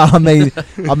terrifying. I mean,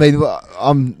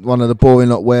 I'm one of the boring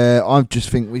lot where I just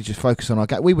think we just focus on our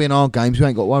game. We win our games, we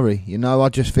ain't got to worry. I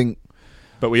just think.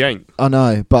 But we ain't. I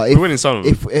know, but we're winning some of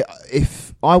them.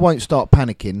 If I won't start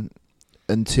panicking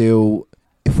until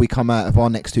if we come out of our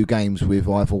next 2 games with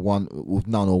either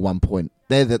none or 1 point,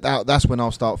 that's when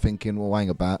I'll start thinking, well, hang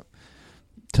about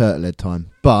turtle head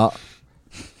time. But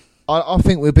I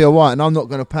think we'll be all right, and I'm not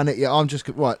going to panic yet. I'm just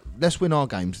right. Let's win our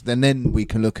games, then we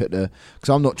can look at because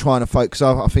I'm not trying to focus.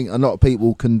 I think a lot of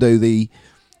people can do the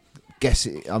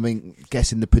guessing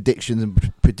the predictions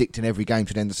and predicting every game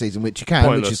to the end of the season, which you can,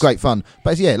 pointless. Which is great fun.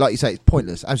 But like you say, it's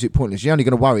pointless, absolutely pointless. You're only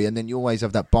going to worry, and then you always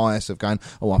have that bias of going,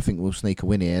 I think we'll sneak a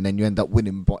win here, and then you end up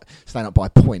winning, staying up by a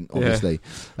point, obviously.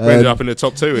 Yeah. We ended up in the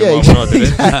top 2 when I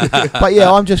did it. But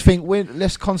yeah, I'm just thinking,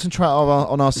 let's concentrate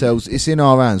on ourselves. It's in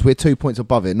our hands. We're 2 points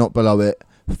above it, not below it.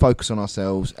 Focus on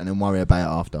ourselves, and then worry about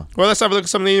it after. Well, let's have a look at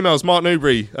some of the emails. Mark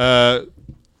Newbury,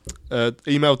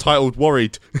 email titled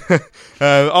Worried.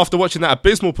 After watching that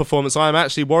abysmal performance, I am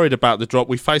actually worried about the drop.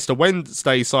 We faced a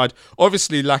Wednesday side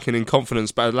obviously lacking in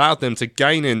confidence, but allowed them to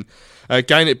gain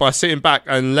it by sitting back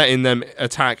and letting them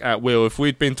attack at will. If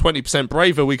we'd been 20%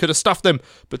 braver, we could have stuffed them,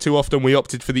 but too often we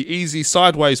opted for the easy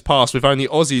sideways pass with only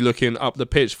Ozzy looking up the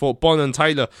pitch. Thought Bon and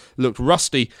Taylor looked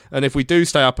rusty, and if we do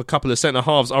stay up, a couple of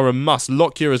centre-halves are a must.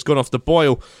 Lockyer has gone off the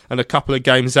boil and a couple of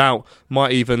games out.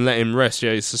 Might even let him rest.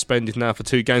 Yeah, he's suspended now for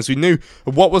 2 games. We knew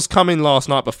what was coming last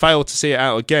night, but failed to see it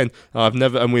out again.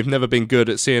 We've never been good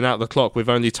at seeing out the clock, with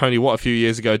only Tony Watt a few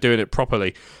years ago doing it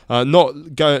properly. Not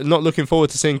looking forward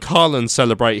to seeing Carlin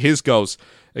celebrate his goals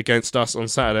against us on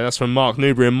Saturday. That's from Mark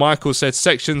Newbury. And Michael said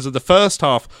sections of the first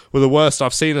half were the worst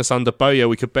I've seen us under Bowyer.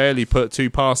 We could barely put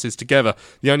 2 passes together.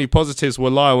 The only positives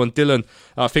were Lyle and Dylan.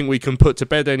 I think we can put to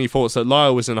bed any thoughts that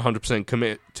Lyle wasn't 100%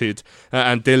 committed,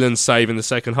 and Dylan's save in the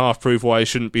second half proved why he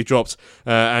shouldn't be dropped,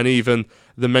 and even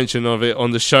the mention of it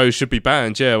on the show should be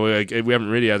banned. Yeah, we haven't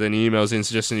really had any emails in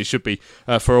suggesting he should be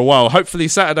for a while. Hopefully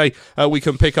Saturday we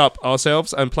can pick up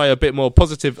ourselves and play a bit more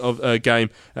positive of a game,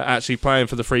 actually playing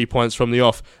for the 3 points from the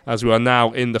off, as we are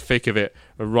now in the thick of it,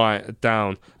 right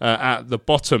down at the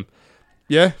bottom.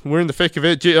 Yeah, we're in the thick of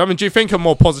it. Do you think a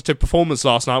more positive performance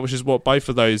last night, which is what both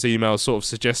of those emails sort of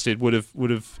suggested, would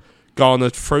have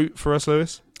garnered fruit for us,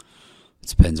 Lewis? It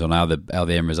depends on how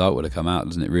the end result would have come out,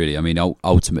 doesn't it? Really, I mean,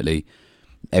 ultimately,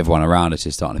 everyone around us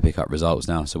is starting to pick up results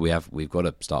now, so we've got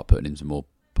to start putting in some more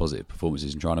positive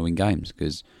performances and trying to win games,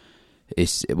 because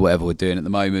it's whatever we're doing at the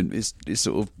moment. It's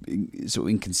sort of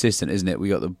inconsistent, isn't it? We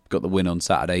got the win on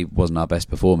Saturday, wasn't our best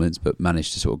performance, but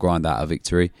managed to sort of grind out a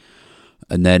victory.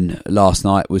 And then last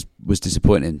night was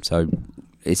disappointing. So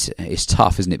it's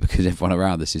tough, isn't it? Because everyone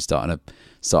around us is starting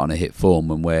to hit form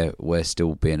when we're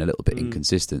still being a little bit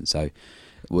inconsistent. So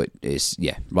it's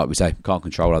like we say, can't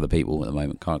control other people at the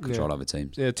moment, can't control other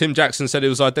teams. Yeah, Tim Jackson said it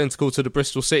was identical to the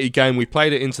Bristol City game. We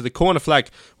played it into the corner flag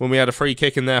when we had a free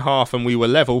kick in their half and we were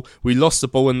level. We lost the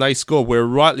ball and they scored. We were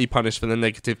rightly punished for the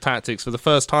negative tactics. For the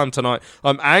first time tonight,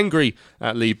 I'm angry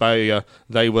at Lee Bowyer.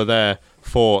 They were there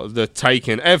for the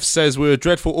taking. Ev says we were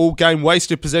dreadful all game,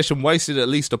 wasted possession, wasted at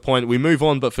least a point. We move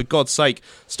on, but for God's sake,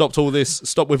 stop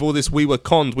with all this. We were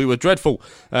conned, we were dreadful.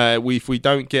 If we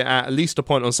don't get at least a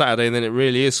point on Saturday, then it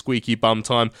really is squeaky bum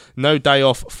time. No day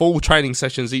off, full training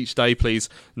sessions each day, please.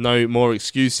 No more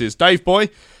excuses. Dave boy,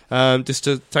 just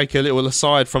to take a little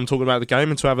aside from talking about the game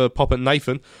and to have a pop at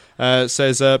Nathan,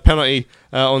 says penalty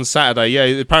on Saturday. Yeah,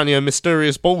 apparently a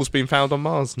mysterious ball's been found on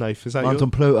Mars, Nath. Is that yours?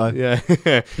 On Pluto.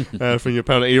 Yeah, from your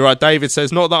penalty. You're right. David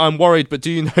says, not that I'm worried, but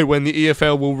do you know when the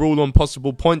EFL will rule on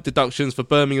possible point deductions for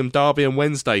Birmingham Derby on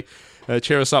Wednesday?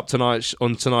 Cheer us up tonight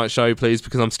on tonight's show, please,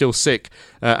 because I'm still sick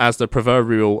as the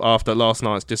proverbial after last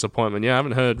night's disappointment. Yeah, I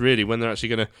haven't heard really when they're actually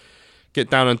going to get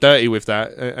down and dirty with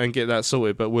that and get that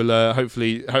sorted, but we'll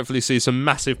hopefully see some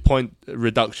massive point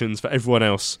reductions for everyone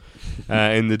else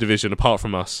in the division apart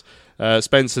from us.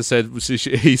 Spencer said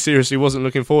he seriously wasn't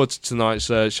looking forward to tonight's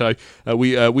show.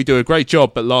 We do a great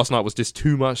job, but last night was just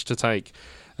too much to take.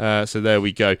 So there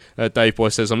we go. Dave Boy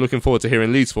says, I'm looking forward to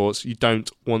hearing Leeds' thoughts. You don't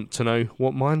want to know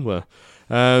what mine were.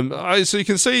 So you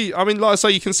can see, I mean, like I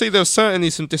say, you can see there's certainly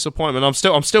some disappointment.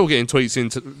 I'm still getting tweets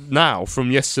into now from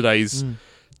yesterday's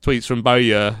tweets from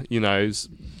Bowyer,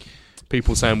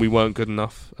 people saying we weren't good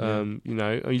enough.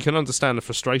 You can understand the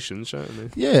frustration, certainly.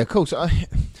 Yeah, of course. I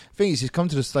think it's come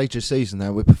to the stage of the season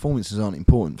now where performances aren't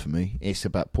important for me. It's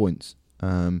about points.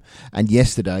 And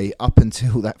yesterday, up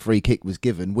until that free kick was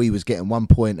given, we was getting 1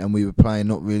 point and we were playing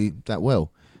not really that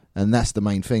well. And that's the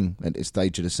main thing at this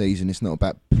stage of the season. It's not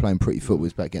about playing pretty football,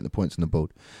 it's about getting the points on the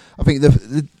board. I think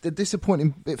the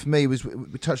disappointing bit for me was,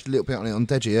 we touched a little bit on it on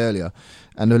Deji earlier,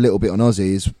 and a little bit on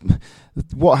Ozzy, is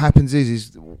what happens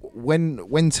is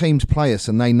when teams play us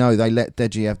and they know they let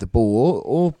Deji have the ball,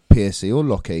 or Piercy or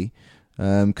Lockie,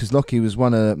 because Lockie was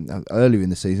earlier in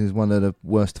the season, was one of the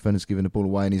worst defenders giving the ball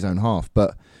away in his own half.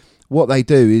 But what they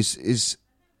do is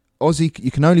Ozzy, you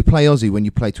can only play Ozzy when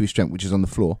you play to his strength, which is on the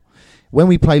floor. When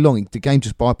we play long, the game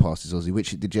just bypasses Ozzy,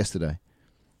 which it did yesterday.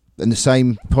 And the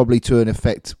same probably to an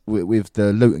effect with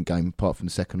the Luton game, apart from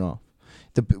the second half.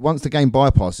 Once the game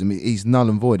bypasses him, he's null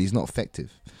and void. He's not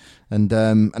effective. And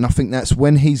I think that's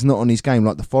when he's not on his game,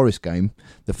 like the Forest game,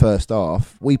 the first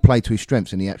half, we play to his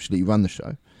strengths and he absolutely run the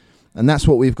show. And that's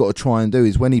what we've got to try and do,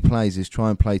 is when he plays, is try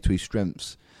and play to his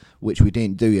strengths, which we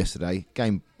didn't do yesterday.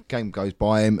 Game goes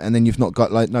by him, and then you've not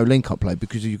got no link-up play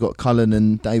because you've got Cullen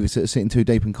and Davis that are sitting too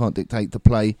deep and can't dictate the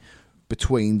play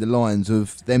between the lines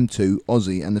of them two,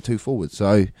 Ozzy and the two forwards.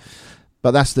 So,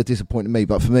 but that's the disappointing me.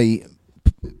 But for me,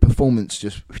 performance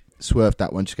just swerved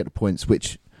that one, just get the points,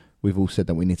 which we've all said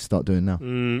that we need to start doing now.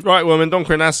 Right, well,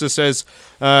 Mendonca Nasta says,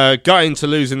 gutting to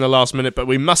lose in the last minute, but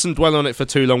we mustn't dwell on it for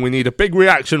too long. We need a big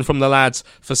reaction from the lads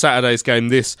for Saturday's game.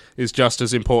 This is just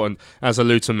as important as a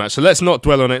Luton match. So let's not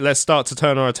dwell on it. Let's start to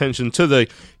turn our attention to the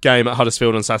game at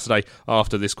Huddersfield on Saturday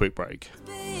after this quick break.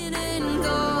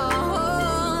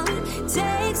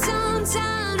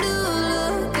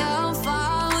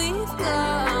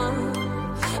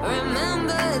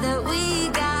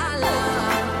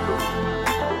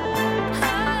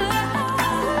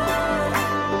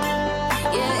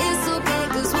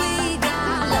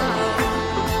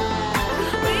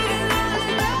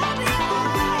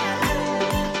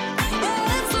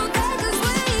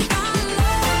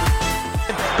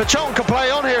 Pachon can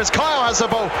play on here as Kyle has the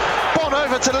ball. Bon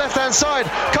over to the left-hand side.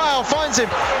 Kyle finds him,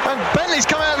 and Bentley's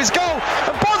coming out of his goal,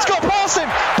 and Bon's got past him.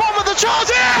 Bon with the chance.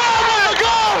 Yeah! Bon with the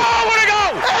goal! Oh, what a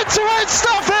goal! End-to-end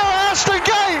stuff here at Ashton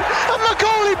Gate, and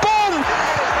Macaulay Bon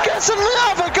gets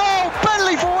another goal.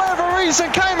 Bentley, for whatever reason,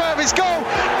 came out of his goal.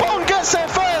 Bon gets there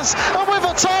first, and with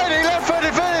a tidy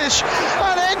left-footed finish,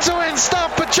 and end-to-end stuff,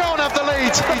 Pachon have the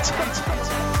lead.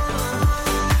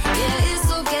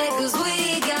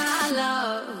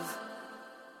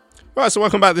 Right, so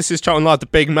welcome back. This is Charlton Live, the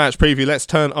big match preview. Let's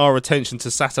turn our attention to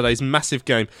Saturday's massive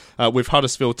game with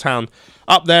Huddersfield Town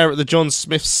up there at the John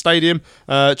Smith Stadium.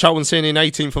 Charlton sitting in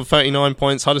 18th on 39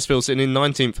 points. Huddersfield sitting in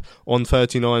 19th on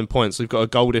 39 points. We've got a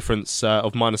goal difference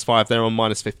of -5. They're on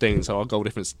 -15, so our goal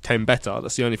difference 10 better.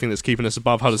 That's the only thing that's keeping us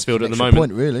above Huddersfield at the moment.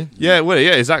 Point, really. Yeah, well,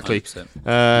 yeah, exactly.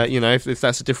 If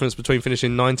that's the difference between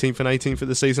finishing 19th and 18th of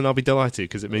the season, I'll be delighted,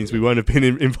 because it means we won't have been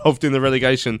involved in the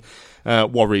relegation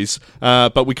worries.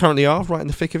 But we currently are right in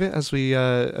the thick of it, as we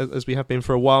have been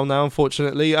for a while now,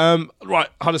 unfortunately. Right,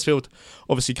 Huddersfield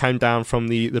obviously came down from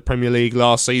the Premier League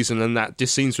last season, and that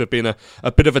just seems to have been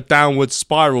a bit of a downward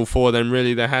spiral for them,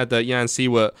 really. They had Jan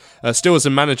Siewert still as a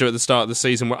manager at the start of the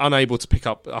season, were unable to pick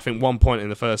up, I think, 1 point in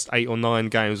the first 8 or 9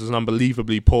 games. It was an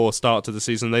unbelievably poor start to the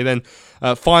season. They then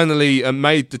finally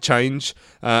made the change,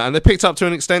 and they picked up to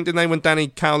an extent, didn't they, when Danny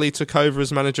Cowley took over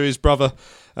as manager. His brother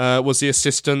was the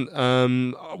assistant.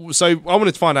 So I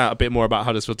wanted to find out a bit more about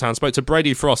Huddersfield Town. Spoke to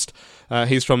Brady Frost.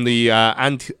 He's from the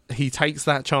And He Takes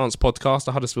That Chance podcast,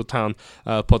 the Huddersfield Town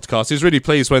podcast. He was really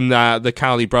pleased when the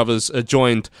Cowley brothers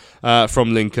joined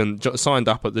from Lincoln, signed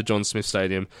up at the John Smith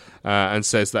Stadium, and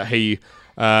says that he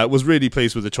was really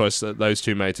pleased with the choice that those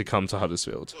two made to come to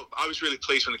Huddersfield. I was really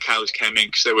pleased when the Cowleys came in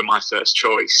because they were my first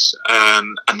choice,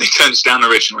 and they turned us down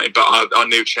originally, but our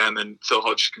new chairman, Phil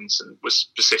Hodgkinson, was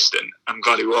persistent. I'm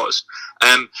glad he was.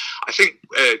 I think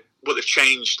what they've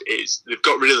changed is they've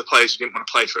got rid of the players who didn't want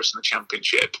to play for us in the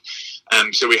Championship.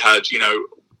 So we had,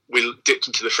 we dipped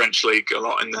into the French League a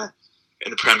lot in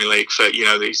the Premier League for,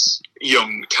 these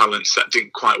young talents that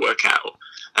didn't quite work out.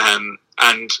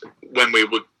 And when we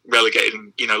were relegated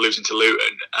and losing to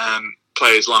Luton,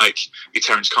 players like your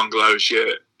Terence Congolos,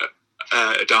 your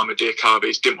Adama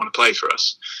Diakabis didn't want to play for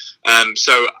us.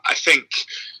 So I think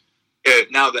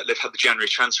now that they've had the January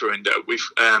transfer window,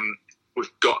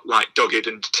 we've got like dogged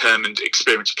and determined,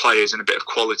 experienced players and a bit of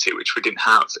quality which we didn't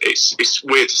have. It's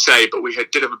weird to say, but we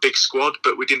did have a big squad,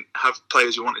 but we didn't have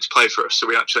players who wanted to play for us, so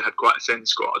we actually had quite a thin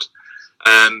squad.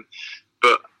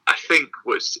 But I think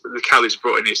what the Cowleys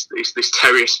brought in is this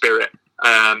terrier spirit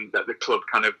that the club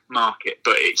kind of market,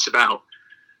 but it's about,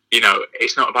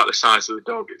 it's not about the size of the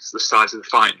dog, it's the size of the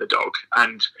fight in the dog.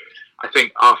 And I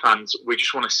think our fans, we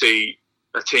just want to see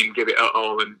a team give it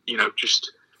all and,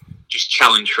 just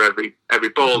challenge for every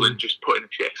ball and just put in a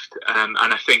shift. And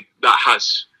I think that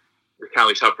the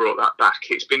Cowleys have brought that back.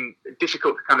 It's been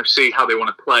difficult to kind of see how they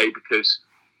want to play because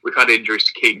we've had injuries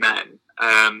to key men.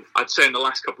 I'd say in the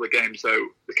last couple of games, though,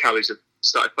 the Cowleys have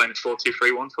started playing a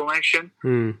 4-2-3-1 formation.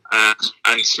 And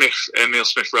Emile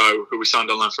Smith-Rowe, who we signed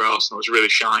on loan for Arsenal, has really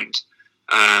shined.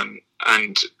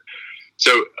 And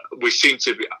so we seem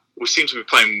to be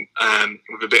playing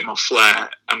with a bit more flair,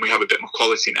 and we have a bit more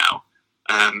quality now.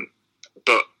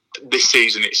 But this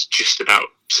season, it's just about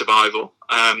survival.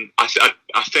 I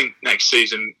think next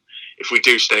season, if we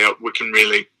do stay up, we can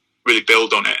really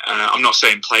build on it. I'm not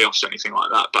saying playoffs or anything like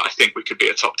that, but I think we could be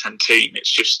a top 10 team.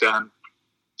 It's just,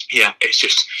 it's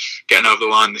just getting over the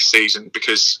line this season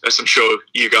because, as I'm sure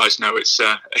you guys know, it's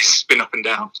been up and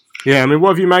down. Yeah, I mean, what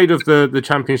have you made of the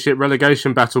Championship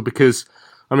relegation battle? Because,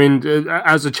 I mean,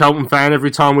 as a Charlton fan,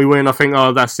 every time we win, I think,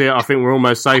 oh, that's it. I think we're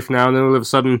almost safe now. And then all of a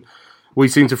sudden, we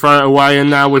seem to throw it away. And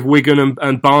now with Wigan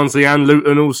and Barnsley and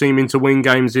Luton all seeming to win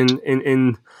games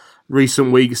in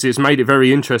recent weeks, it's made it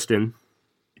very interesting.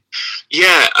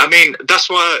 Yeah, I mean that's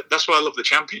why I love the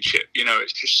Championship.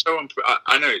 It's just so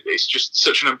I know it's just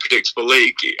such an unpredictable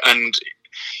league, and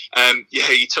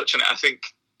you touch on it. I think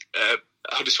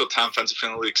Huddersfield Town fans are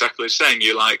feeling exactly the same.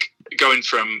 You're like going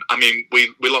from. I mean,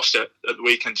 we lost at the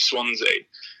weekend to Swansea,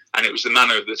 and it was the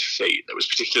manner of the defeat that was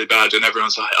particularly bad, and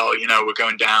everyone's like, oh, we're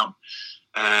going down,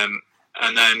 and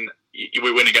then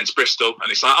we win against Bristol, and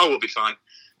it's like, oh, we'll be fine.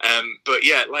 But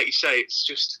yeah, like you say, it's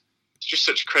just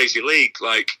such a crazy league.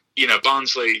 Like,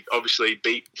 Barnsley obviously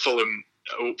beat Fulham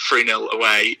 3-0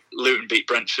 away. Luton beat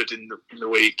Brentford in the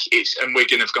week. And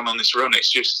Wigan have gone on this run.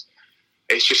 It's just.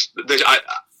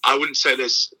 I wouldn't say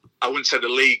the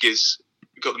league is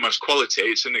got the most quality.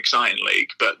 It's an exciting league,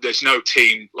 but there's no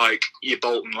team like your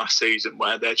Bolton last season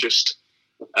where they're just,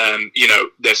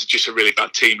 there's just a really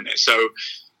bad team in it. So.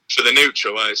 For the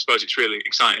neutral, I suppose it's really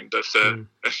exciting, but for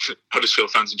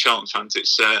Huddersfield fans and Charlton fans,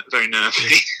 it's very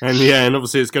nervy. And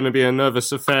obviously it's going to be a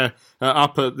nervous affair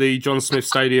up at the John Smith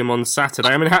Stadium on Saturday.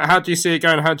 I mean, how do you see it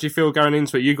going? How do you feel going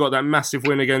into it? You got that massive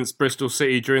win against Bristol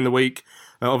City during the week.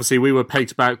 Obviously, we were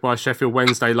pegged back by Sheffield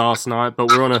Wednesday last night, but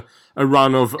we're on a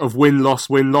run of win-loss,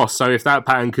 win-loss. So if that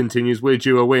pattern continues, we're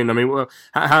due a win. I mean,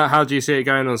 how do you see it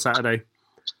going on Saturday?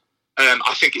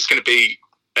 I think it's going to be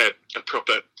a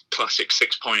proper classic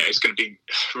 6-pointer. It's going to be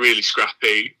really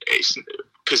scrappy.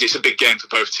 Because it's a big game for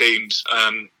both teams.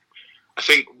 I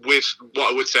think with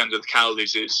what I would say under the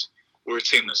Cowleys is we're a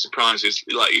team that surprises.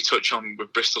 Like you touch on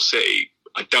with Bristol City,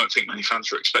 I don't think many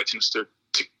fans were expecting us to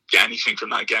get anything from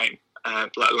that game,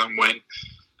 let alone win.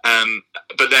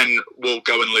 But then we'll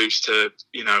go and lose to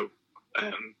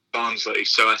Barnsley.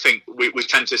 So I think we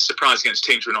tend to surprise against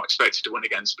teams we're not expected to win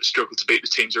against, but struggle to beat the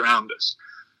teams around us.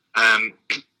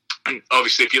 And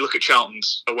obviously, if you look at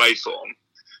Charlton's away form,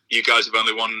 you guys have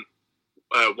only won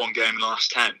one game in the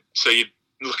last 10. So you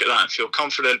look at that and feel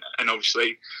confident. And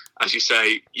obviously, as you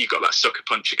say, you got that sucker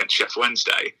punch against Sheffield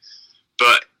Wednesday.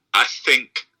 But I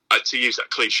think, to use that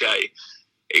cliche,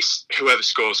 it's whoever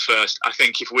scores first. I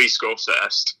think if we score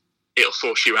first, it'll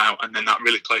force you out, and then that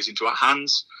really plays into our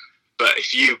hands. But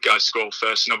if you guys score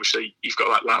first, and obviously you've got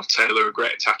like Lau Taylor, a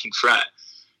great attacking threat,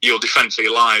 you'll defend for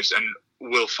your lives, and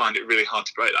we'll find it really hard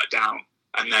to break that down.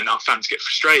 and then our fans get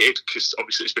frustrated because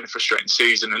obviously it's been a frustrating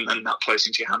season, and then that plays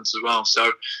into your hands as well.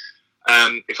 So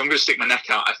if I'm going to stick my neck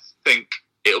out, I think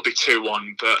it'll be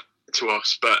 2-1 to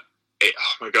us, but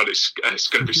oh my God, it's going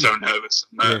to be so nervous.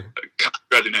 I'm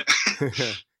dreading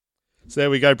it. So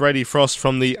there we go, Brady Frost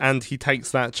from the And He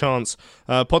Takes That Chance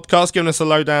podcast, giving us a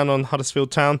lowdown on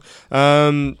Huddersfield Town.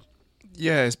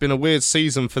 It's been a weird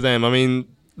season for them. I mean,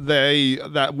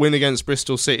 that win against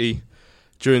Bristol City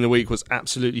during the week was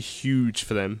absolutely huge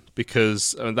for them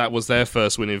because that was their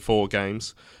first win in 4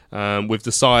 games. With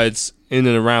the sides in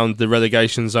and around the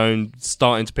relegation zone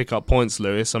starting to pick up points,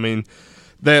 Lewis, I mean,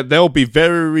 they'll be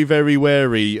very, very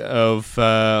wary of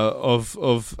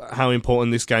how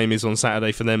important this game is on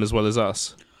Saturday for them as well as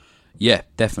us. Yeah,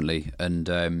 definitely. And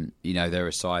they're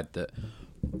a side that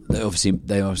they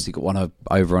obviously got one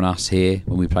over on us here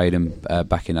when we played them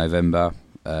back in November.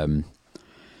 One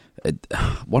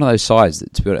of those sides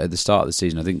that, to be honest, at the start of the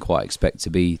season, I didn't quite expect to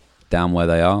be down where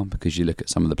they are because you look at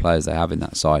some of the players they have in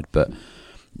that side, but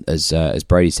as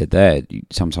Brady said there,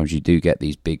 sometimes you do get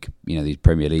these big, these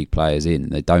Premier League players in,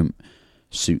 and they don't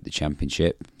suit the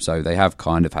Championship. So they have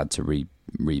kind of had to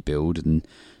rebuild, and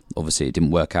obviously it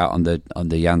didn't work out under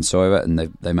Jan Seurat, and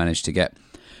they managed to get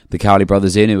the Cowley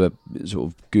brothers in, who are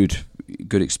sort of good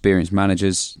experienced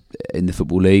managers in the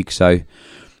Football League. So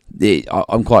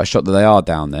I'm quite shocked that they are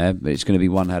down there, but it's going to be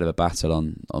one hell of a battle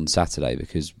on Saturday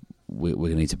because we're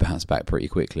going to need to bounce back pretty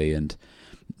quickly, and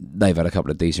they've had a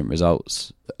couple of decent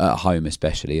results at home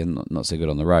especially, and not so good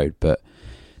on the road, but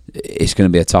it's going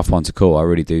to be a tough one to call. I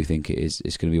really do think it is.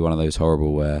 It's going to be one of those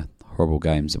horrible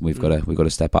games, and we've got to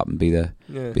step up and be the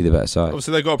better side.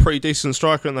 Obviously they've got a pretty decent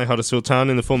striker, haven't they, Huddersfield Town,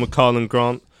 in the form of Karlan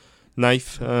Grant,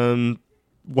 Nath. One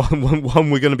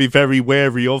we're going to be very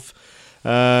wary of.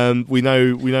 We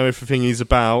know everything he's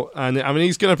about, and I mean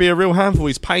he's going to be a real handful.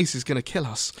 His pace is going to kill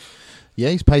us. Yeah,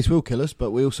 his pace will kill us,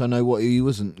 but we also know what he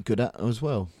wasn't good at as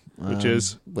well.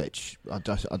 Which I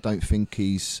don't think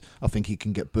he's. I think he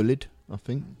can get bullied. I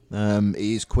think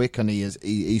he is quick and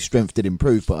his strength did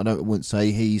improve, but I wouldn't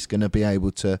say he's going to be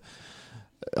able to.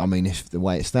 I mean, if the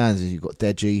way it stands is you've got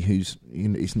Deji,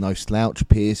 he's no slouch.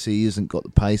 Piercy hasn't got the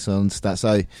pace on that,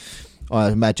 so I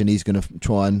imagine he's going to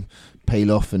try and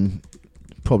peel off and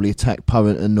probably attack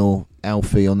Purrington or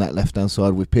Alfie on that left hand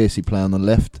side with Piercy playing on the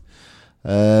left.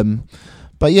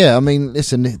 But yeah, I mean,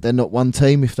 listen, they're not one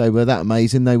team. If they were that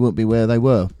amazing, they wouldn't be where they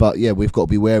were. But yeah, we've got to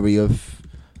be wary of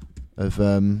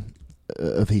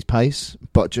his pace.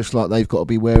 But just like they've got to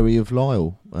be wary of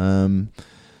Lyle.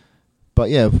 But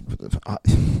yeah,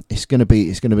 it's going to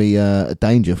be a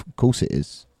danger. Of course, it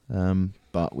is.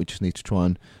 But we just need to try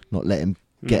and not let him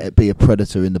be a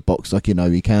predator in the box like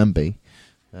he can be.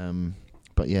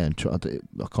 But yeah,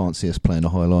 I can't see us playing a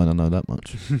high line. I know that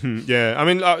much. Yeah, I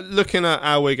mean, looking at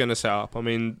how we're going to set up, I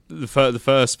mean, the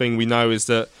first thing we know is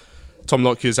that Tom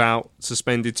Lockyer's out,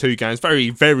 suspended 2 games. Very,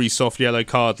 very soft yellow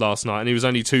card last night, and he was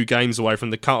only 2 games away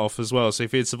from the cut-off as well. So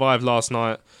if he had survived last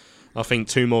night, I think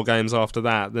 2 more games after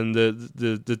that, then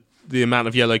the amount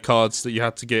of yellow cards that you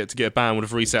had to get a ban would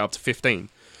have reset up to 15.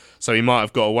 So he might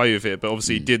have got away with it, but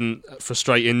obviously he didn't.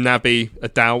 Frustrating Naby, a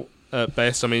doubt at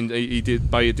best. I mean,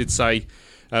 Bayer did say.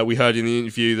 We heard in the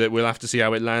interview that we'll have to see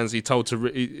how it lands. He told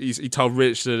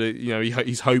Rich that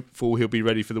he's hopeful he'll be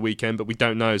ready for the weekend, but we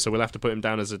don't know, so we'll have to put him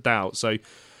down as a doubt. So, I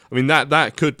mean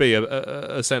that could be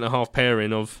a centre half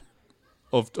pairing of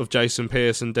Jason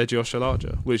Pearce and Deji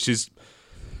Oshilaja, which is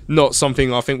not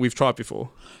something I think we've tried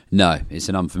before. No, it's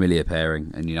an unfamiliar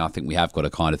pairing, and I think we have got to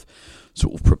kind of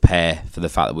sort of prepare for the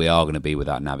fact that we are going to be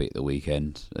without Naby at the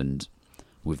weekend, and.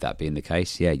 With that being the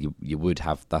case, yeah, you would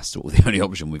have. That's sort of the only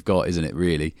option we've got, isn't it?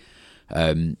 Really,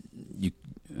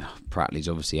 Pratley's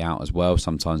obviously out as well.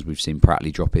 Sometimes we've seen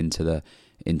Pratley drop into the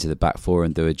back 4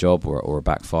 and do a job, or a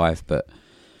back 5. But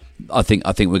I think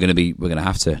we're going to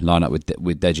have to line up with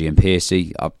Deji and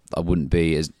Piercy. I wouldn't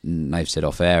be, as Nave said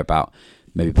off air, about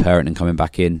maybe Purrington coming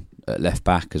back in at left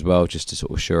back as well, just to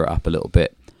sort of shore it up a little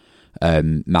bit.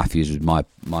 Matthews was my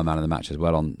man of the match as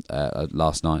well on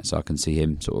last night, so I can see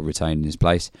him sort of retaining his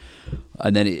place.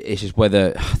 And then it's just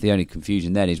whether the only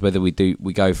confusion then is whether we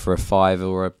go for a 5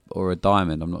 or a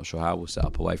diamond. I'm not sure how we'll set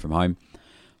up away from home.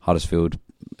 Huddersfield,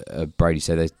 Brady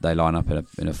said they line up in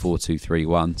a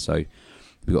 4-2-3-1, so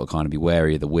we've got to kind of be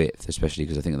wary of the width, especially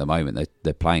because I think at the moment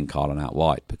they're playing Karlan out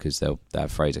wide because they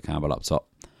have Fraser Campbell up top.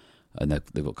 And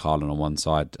they've got Karlan on one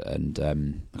side, and I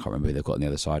can't remember who they've got on the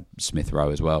other side, Smith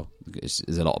Rowe as well. There's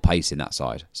a lot of pace in that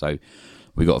side, so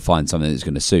we've got to find something that's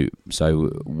going to suit. So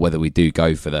whether we do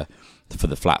go for the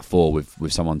flat 4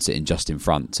 with someone sitting just in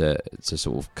front to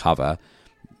sort of cover,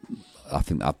 I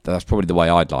think that's probably the way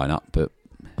I'd line up. But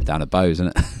down at Bowes,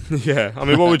 isn't it? Yeah, I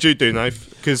mean, what would you do, Nath?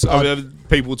 Because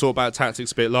people talk about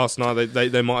tactics a bit last night.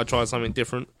 They might have tried something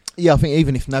different. Yeah, I think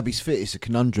even if Naby's fit, it's a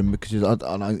conundrum because I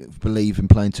don't believe in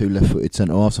playing two left-footed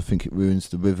centre halves. I think it ruins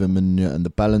the rhythm and the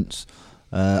balance.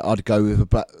 I'd go with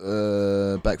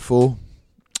a back four.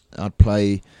 I'd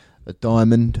play a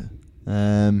diamond.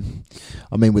 I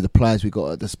mean, with the players we've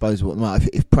got at disposal,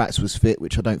 if Prats was fit,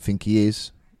 which I don't think he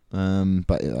is,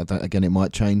 but again, it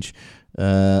might change.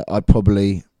 I'd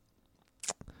probably.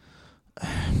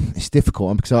 It's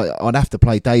difficult because I'd have to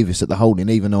play Davis at the holding,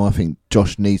 even though I think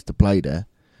Josh needs to play there.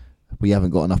 We haven't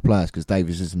got enough players because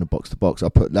Davis is in the box-to-box.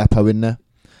 I'd put Lapo in there.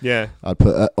 Yeah. I'd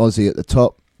put Ozzy at the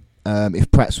top.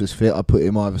 If Prats was fit, I'd put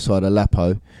him either side of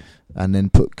Lapo and then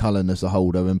put Cullen as the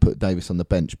holder and put Davis on the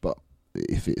bench. But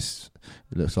if it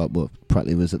looks like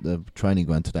Pratley was at the training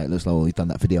ground today, it looks like he's done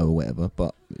that video or whatever,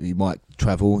 but he might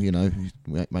travel,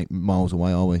 make miles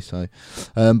away, are we? So,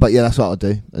 but yeah, that's what I'd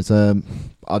do.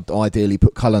 I'd ideally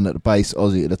put Cullen at the base,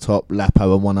 Ozzy at the top,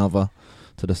 Lapo and one other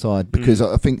to the side, because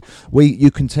I think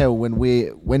you can tell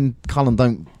when Cullen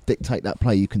don't dictate that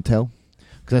play, you can tell.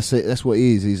 Because that's what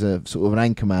he is. He's a sort of an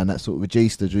anchor man, that sort of a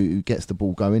G-ster who gets the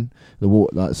ball going,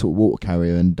 sort of water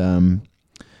carrier, and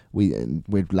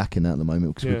we're lacking that at the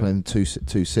moment because we're playing two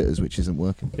sitters, which isn't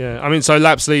working. Yeah, I mean, so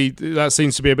Lapsley, that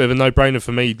seems to be a bit of a no-brainer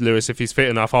for me, Lewis, if he's fit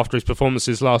enough after his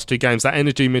performances last two games. That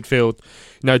energy midfield,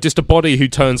 just a body who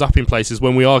turns up in places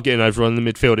when we are getting over on the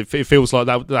midfield. It feels like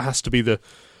that has to be the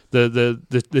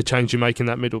change you make in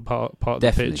that middle part of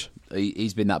Definitely. the pitch.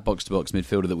 He's been that box-to-box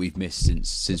midfielder that we've missed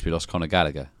since we lost Conor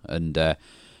Gallagher, and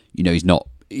he's not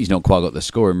quite got the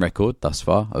scoring record thus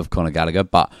far of Conor Gallagher,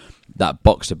 but that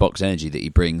box-to-box energy that he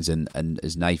brings, and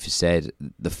as Nath has said,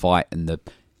 the fight and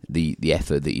the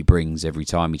effort that he brings every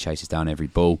time he chases down every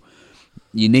ball,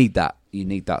 you need that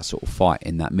sort of fight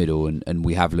in that middle, and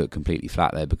we have looked completely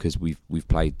flat there because we've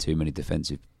played too many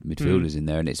defensive midfielders in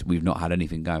there, and we've not had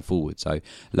anything going forward. So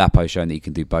Lapo showing that he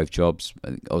can do both jobs.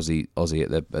 Ozzy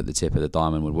at the tip of the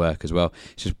diamond would work as well.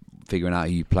 It's just figuring out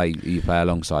who you play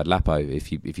alongside Lapo.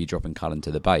 If you're dropping Cullen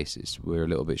to the base, we're a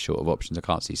little bit short of options. I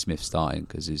can't see Smith starting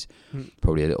because he's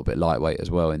probably a little bit lightweight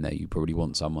as well in there. You probably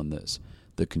want someone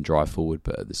that can drive forward,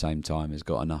 but at the same time has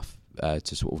got enough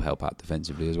to sort of help out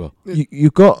defensively as well.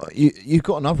 You've got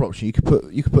another option. You could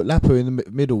put Lapo in the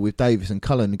middle with Davis and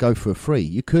Cullen and go for a free.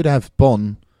 You could have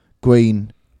Bon,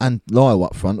 Green and Lyle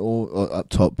up front or up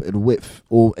top at a width,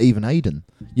 or even Aiden.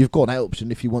 You've got that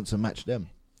option if you want to match them.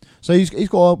 So he's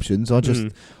got options. I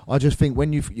just think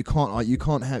when you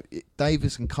can't have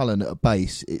Davis and Cullen at a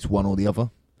base. It's one or the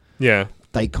other. Yeah,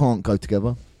 they can't go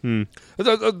together.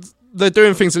 They're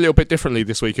doing things a little bit differently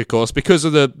this week, of course, because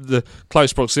of the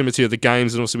close proximity of the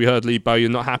games. And also, we heard Lee Bowyer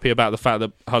not happy about the fact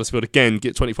that Huddersfield again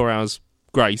get 24 hours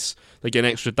grace. They get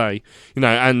an extra day,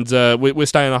 and we're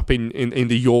staying up in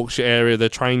the Yorkshire area. They're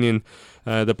training.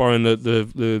 They're borrowing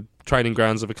the training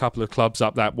grounds of a couple of clubs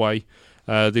up that way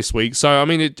this week. So I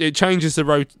mean, it changes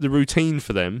the routine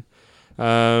for them.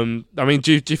 I mean,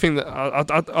 do you think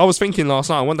that I was thinking last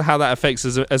night? I wonder how that affects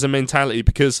as a mentality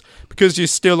because you're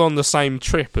still on the same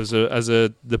trip as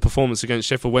the performance against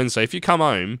Sheffield Wednesday. If you come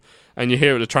home and you're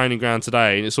here at the training ground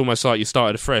today, and it's almost like you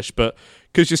started afresh, but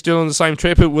because you're still on the same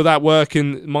trip, will that work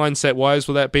in mindset wise?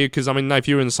 Will that be because I mean, Nave,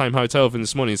 you were in the same hotel with them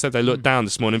this morning. You said they looked down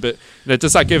this morning, but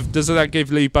does that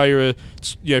give Lee Bowyer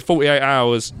 48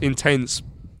 hours intense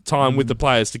time with the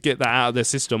players to get that out of their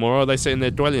system, or are they sitting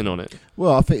there dwelling on it?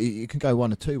 Well, I think you can go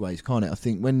one of two ways, can't it? I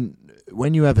think when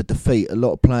you have a defeat, a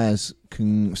lot of players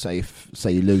can say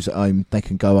you lose at home, they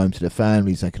can go home to their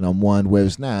families, they can unwind.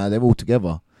 Whereas now they're all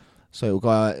together, so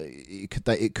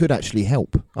it could actually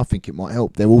help. I think it might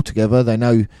help. They're all together. They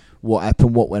know what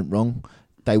happened, what went wrong.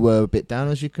 They were a bit down,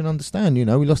 as you can understand. We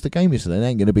lost the game yesterday. They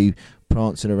ain't going to be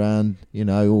prancing around,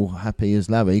 all happy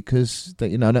as Larry because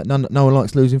no one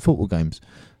likes losing football games.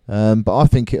 But I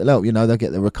think it'll help. They'll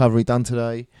get the recovery done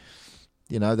today.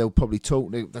 They'll probably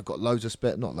talk. They've got not loads of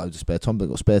spare time. They've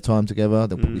got spare time together.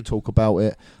 They'll probably talk about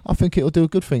it. I think it'll do a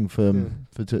good thing for them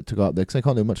to go up there because they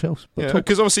can't do much else.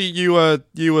 Because obviously you were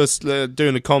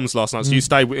doing the comms last night, so you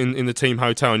stayed in the team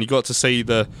hotel and you got to see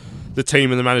the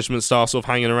team and the management staff sort of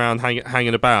hanging around,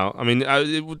 hanging about. I mean,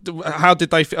 how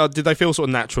did they feel sort of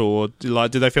natural, or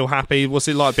did they feel happy? What's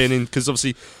it like being in? Because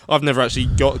obviously I've never actually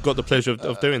got the pleasure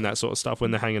of doing that sort of stuff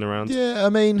when they're hanging around. Yeah, I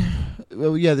mean,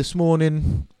 this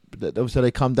morning obviously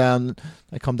they come down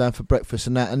for breakfast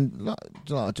and that, and like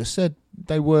I just said,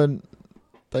 they're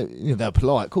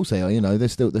polite. Of course they are. They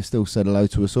still said hello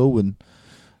to us all and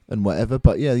whatever,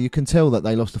 but yeah, you can tell that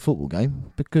they lost the football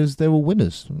game because they're all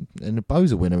winners, and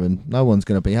Bo's a winner, and no one's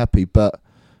going to be happy. But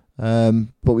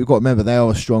But we've got to remember they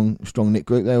are a strong knit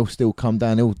group. They'll still come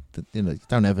down. They'll,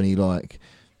 don't have any like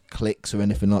cliques or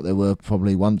anything like there were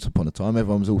probably once upon a time.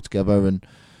 Everyone was all together, and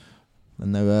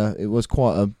it was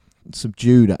quite a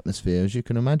subdued atmosphere, as you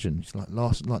can imagine. It's like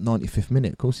 95th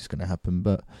minute. Of course, it's going to happen.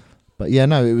 But yeah,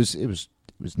 no, it was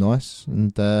nice,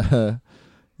 and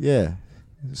yeah,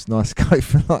 it's nice to go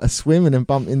for like a swim and then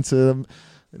bump into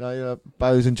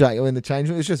Bose and Jack in the change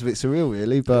room. It's just a bit surreal,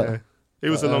 really, but. Yeah. It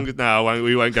was the longest. No,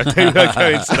 we won't go into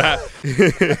that.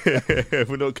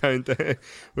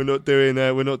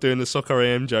 We're not doing the soccer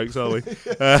AM jokes, are we?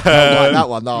 Like that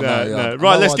one, no.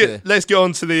 Right, let's get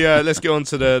on to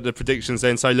the predictions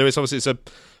then. So, Lewis, obviously it's a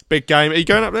big game. Are you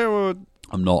going up there or?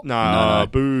 I'm not. No.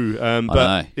 Boo.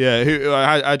 But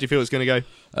yeah, how do you feel it's going to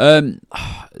go?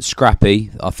 Scrappy.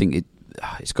 I think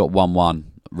it's got 1-1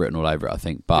 written all over it. I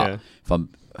think, but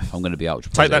if I'm going to be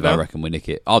ultra positive, I reckon we nick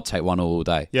it. I'll take 1 all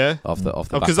day. Yeah, off the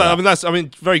because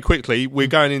very quickly we're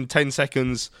going in 10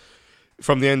 seconds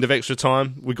from the end of extra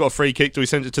time. We've got a free kick. Do we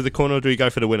send it to the corner, or do we go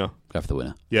for the winner? Go for the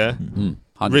winner. Yeah,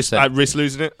 100%. Risk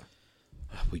losing it.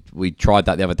 We tried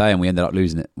that the other day and we ended up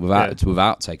losing it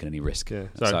without taking any risk. Yeah.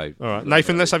 So all right,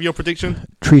 Nathan, let's have your prediction.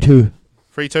 3-2.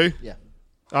 3-2. Yeah.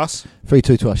 Us?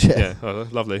 3-2 to us, yeah. Oh,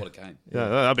 lovely. What a game. Yeah,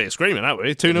 that'd be a screaming, that would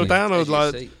be. 2-0 down, or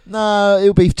like... No,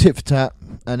 it'll be tit for tat,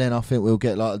 and then I think we'll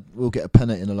get a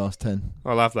penalty in the last 10.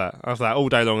 I'll have that all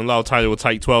day long, and Lyle Taylor will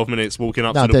take 12 minutes walking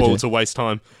up to the ball to waste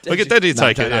time. Look at Deddy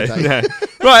take it. Yeah.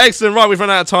 Right, excellent. Right, we've run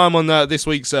out of time on this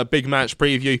week's big match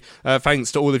preview.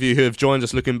 Thanks to all of you who have joined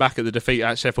us, looking back at the defeat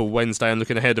at Sheffield Wednesday and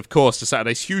looking ahead, of course, to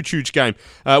Saturday's huge game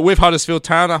with Huddersfield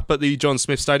Town up at the John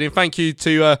Smith Stadium. Thank you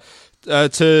to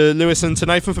Lewis and to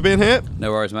Nathan for being here.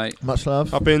 No worries, mate. Much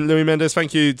love. I've been Louis Mendes.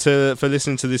 Thank you for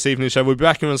listening to this evening's show. We'll be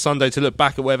back here on Sunday to look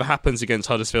back at whatever happens against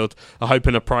Huddersfield. I hope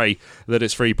and I pray that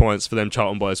it's 3 points for them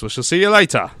Charlton boys. We shall see you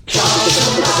later. Charlton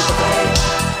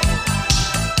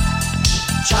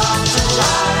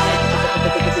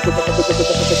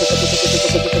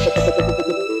Live.